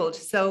disabled.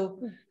 So,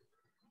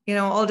 you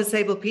know, all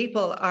disabled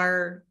people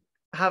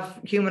have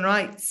human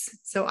rights.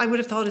 So I would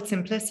have thought it's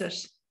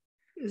implicit.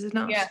 Is it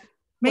not? Yeah.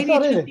 Maybe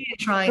it should be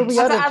trying as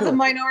a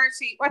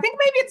minority. I think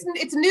maybe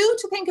it's new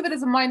to think of it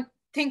as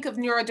think of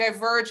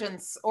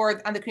neurodivergence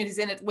and the communities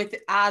in it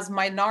as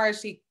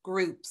minority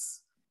groups.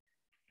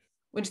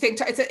 Would you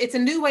think it's a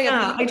new way of?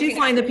 Yeah, I do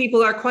find that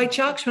people are quite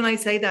shocked when I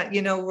say that,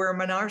 you know, we're a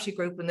minority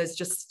group and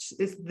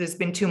there's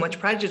been too much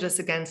prejudice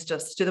against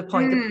us, to the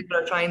point that people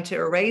are trying to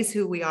erase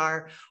who we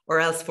are or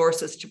else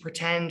force us to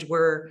pretend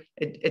we're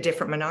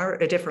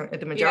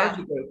the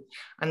majority group,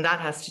 and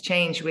that has to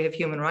change. We have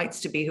human rights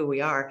to be who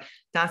we are.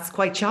 That's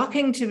quite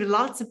shocking to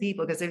lots of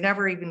people because they've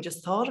never even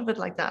just thought of it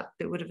like that.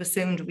 They would have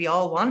assumed we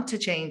all want to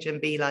change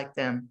and be like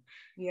them.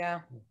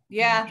 Yeah.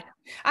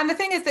 And the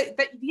thing is that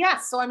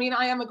yes, so I mean,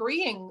 I am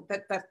agreeing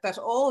that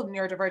all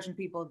neurodivergent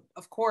people,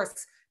 of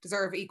course,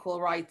 deserve equal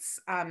rights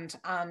and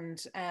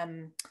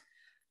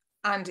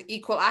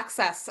equal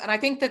access. And I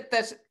think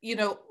that you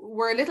know,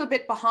 we're a little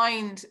bit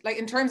behind, like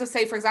in terms of,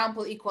 say, for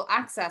example, equal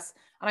access.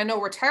 And I know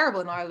we're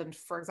terrible in Ireland,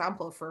 for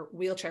example, for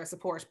wheelchair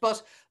support,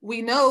 but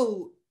we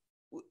know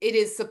it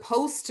is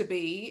supposed to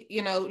be,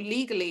 you know,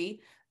 legally,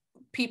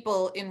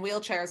 people in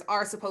wheelchairs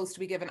are supposed to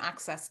be given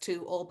access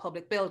to all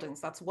public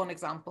buildings. That's one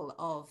example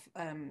of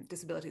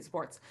disability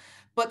supports.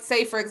 But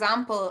say, for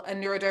example, a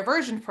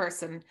neurodivergent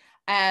person,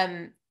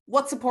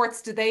 what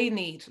supports do they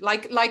need?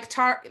 Like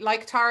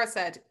Tara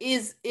said,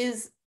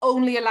 is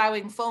only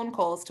allowing phone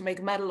calls to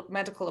make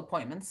medical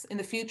appointments. In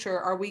the future,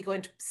 are we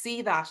going to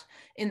see that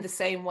in the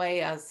same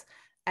way as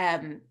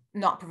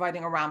not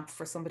providing a ramp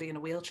for somebody in a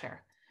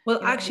wheelchair?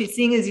 Well, actually,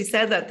 seeing as you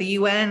said that, the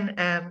UN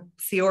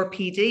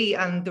CRPD,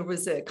 and there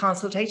was a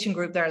consultation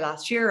group there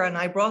last year, and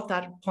I brought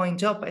that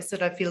point up. I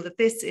said, I feel that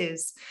this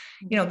is,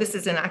 this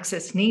is an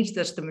access need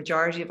that the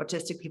majority of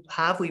autistic people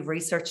have. We've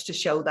researched to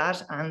show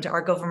that, and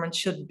our government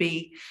should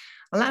be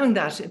allowing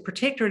that,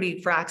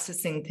 particularly for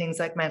accessing things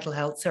like mental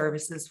health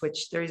services,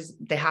 which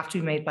they have to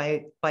be made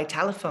by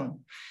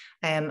telephone,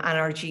 and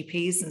our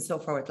GPs and so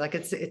forth. Like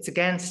it's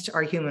against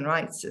our human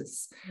rights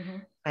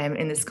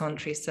in this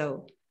country.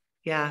 So,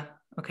 yeah.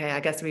 Okay, I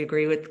guess we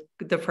agree with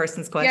the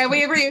person's question. Yeah,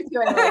 we agree with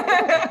you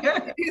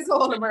anyway. It is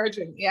all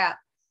emerging, yeah.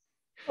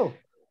 Oh,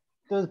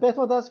 does Beth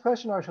want to ask a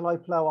question, or shall I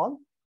plow on?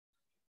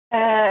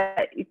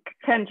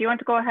 Ken, do you want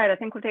to go ahead? I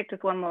think we'll take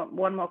just one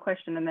more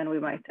question, and then we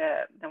might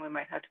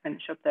have to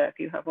finish up there if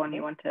you have one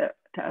you want to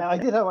ask. I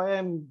did have.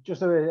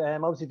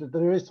 Obviously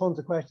there is tons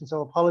of questions,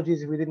 so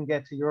apologies if we didn't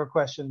get to your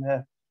question.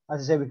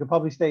 As I say, we could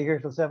probably stay here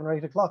till 7 or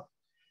 8 o'clock.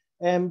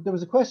 There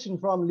was a question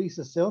from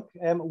Lisa Silk.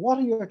 What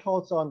are your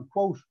thoughts on,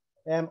 quote,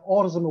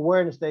 autism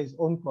awareness days,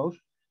 unquote,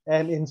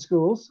 in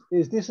schools?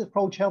 Is this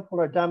approach helpful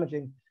or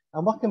damaging?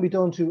 And what can be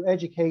done to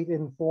educate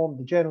and inform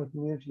the general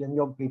community and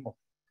young people?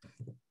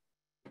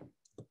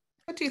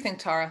 What do you think,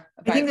 Tara?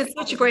 I think that's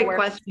such a great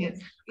question.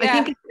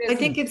 Yeah, I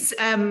think it's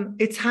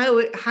how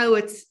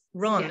it's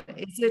run. Yeah.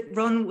 Is it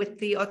run with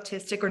the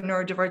autistic or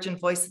neurodivergent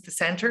voice at the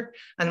center?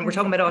 And we're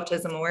talking about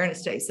Autism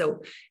Awareness Day.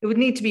 So it would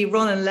need to be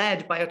run and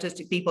led by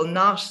autistic people,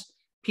 not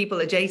people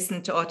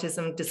adjacent to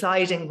autism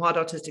deciding what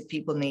autistic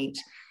people need.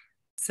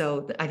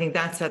 So I think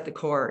that's at the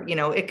core.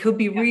 It could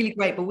be really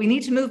great, but we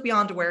need to move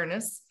beyond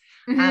awareness,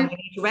 and we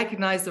need to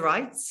recognize the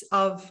rights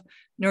of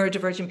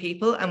neurodivergent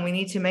people, and we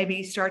need to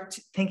maybe start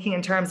thinking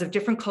in terms of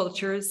different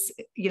cultures,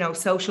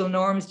 social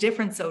norms,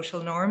 different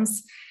social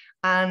norms,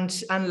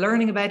 and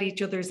learning about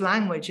each other's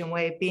language and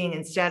way of being,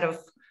 instead of,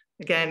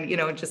 again,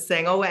 just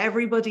saying, oh,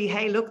 everybody,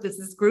 hey, look, there's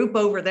this group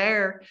over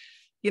there,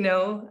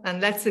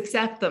 and let's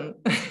accept them.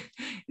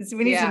 So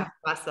we need to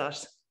pass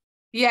that.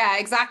 Yeah,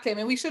 exactly. I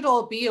mean, we should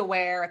all be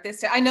aware at this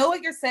stage. I know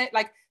what you're saying,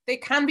 like they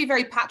can be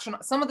very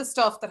patronizing. Some of the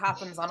stuff that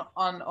happens on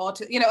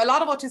autism, a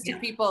lot of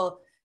autistic people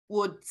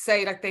would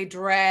say like they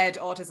dread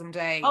Autism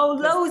Day. Oh,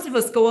 loads of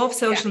us go off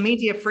social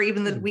media for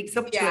even the weeks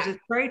up to it. It's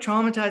very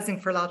traumatizing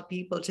for a lot of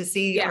people to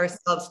see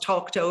ourselves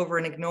talked over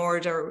and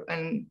ignored,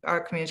 and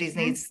our community's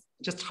needs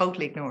just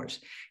totally ignored.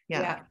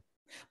 Yeah.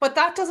 But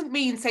that doesn't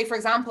mean, say, for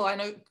example, I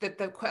know that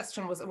the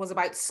question was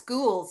about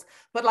schools,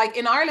 but like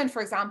in Ireland,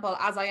 for example,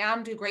 as I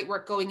Am do great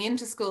work going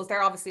into schools,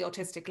 they're obviously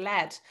autistic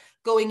led,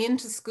 going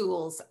into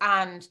schools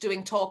and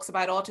doing talks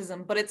about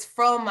autism, but it's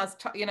from, as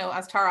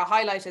Tara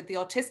highlighted, the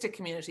autistic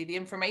community. The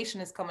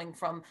information is coming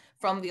from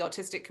the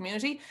autistic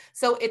community.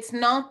 So it's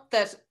not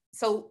that,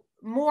 so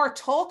more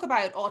talk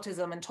about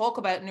autism and talk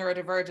about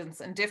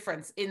neurodivergence and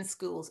difference in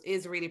schools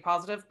is really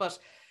positive, but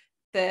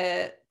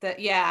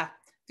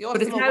but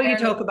it's how you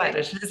talk about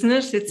it, isn't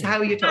it? It's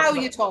how you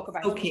talk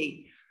about it.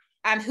 Okay.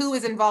 And who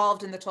is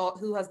involved in the talk,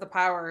 who has the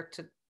power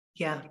to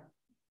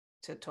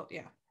talk.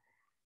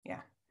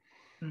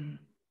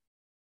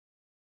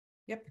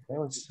 Yep.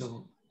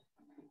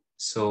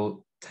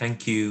 So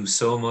thank you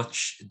so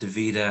much,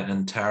 Davida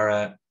and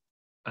Tara.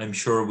 I'm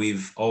sure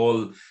we've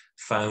all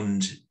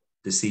found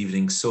this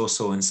evening so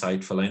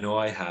insightful. I know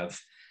I have.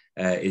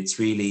 It's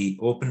really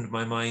opened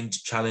my mind,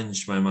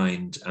 challenged my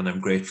mind, and I'm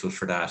grateful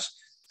for that.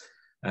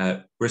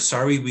 We're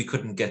sorry we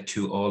couldn't get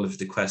to all of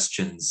the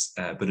questions,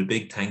 but a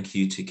big thank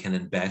you to Ken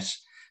and Beth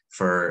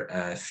for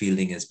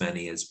fielding as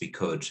many as we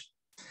could.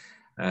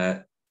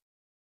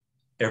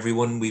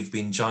 Everyone, we've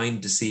been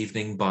joined this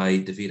evening by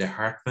Davida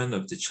Hartman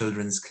of the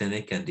Children's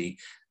Clinic and the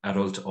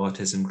Adult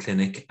Autism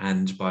Clinic,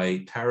 and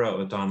by Tara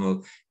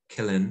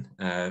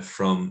O'Donnell-Killen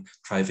from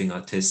Thriving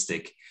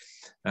Autistic.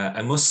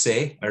 I must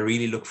say, I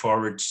really look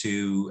forward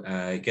to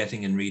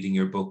getting and reading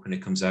your book when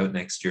it comes out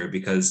next year,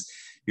 because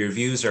your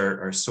views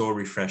are so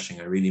refreshing.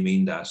 I really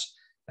mean that.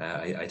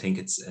 I think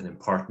it's an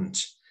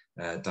important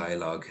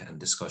dialogue and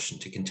discussion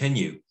to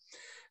continue.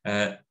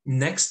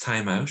 Next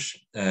time out,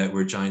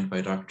 we're joined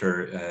by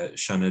Dr.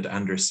 Sinead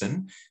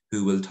Anderson,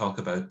 who will talk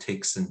about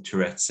tics and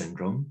Tourette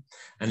syndrome.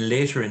 And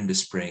later in the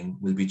spring,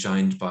 we'll be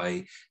joined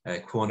by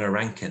Quona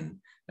Rankin,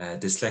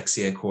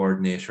 dyslexia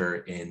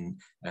coordinator in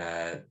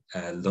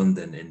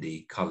London in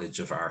the College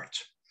of Art.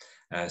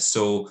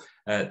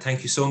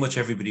 Thank you so much,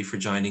 everybody, for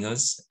joining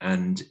us,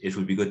 and it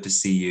will be good to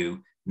see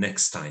you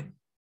next time.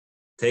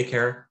 Take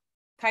care.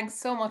 Thanks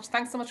so much.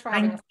 Thanks so much for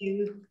having us.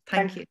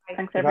 Thank you.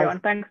 Thanks, everyone.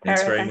 Thanks, Tara.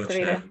 Thanks very much.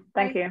 Davida.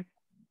 Thank you.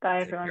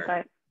 Bye, everyone.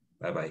 Bye.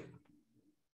 Bye-bye.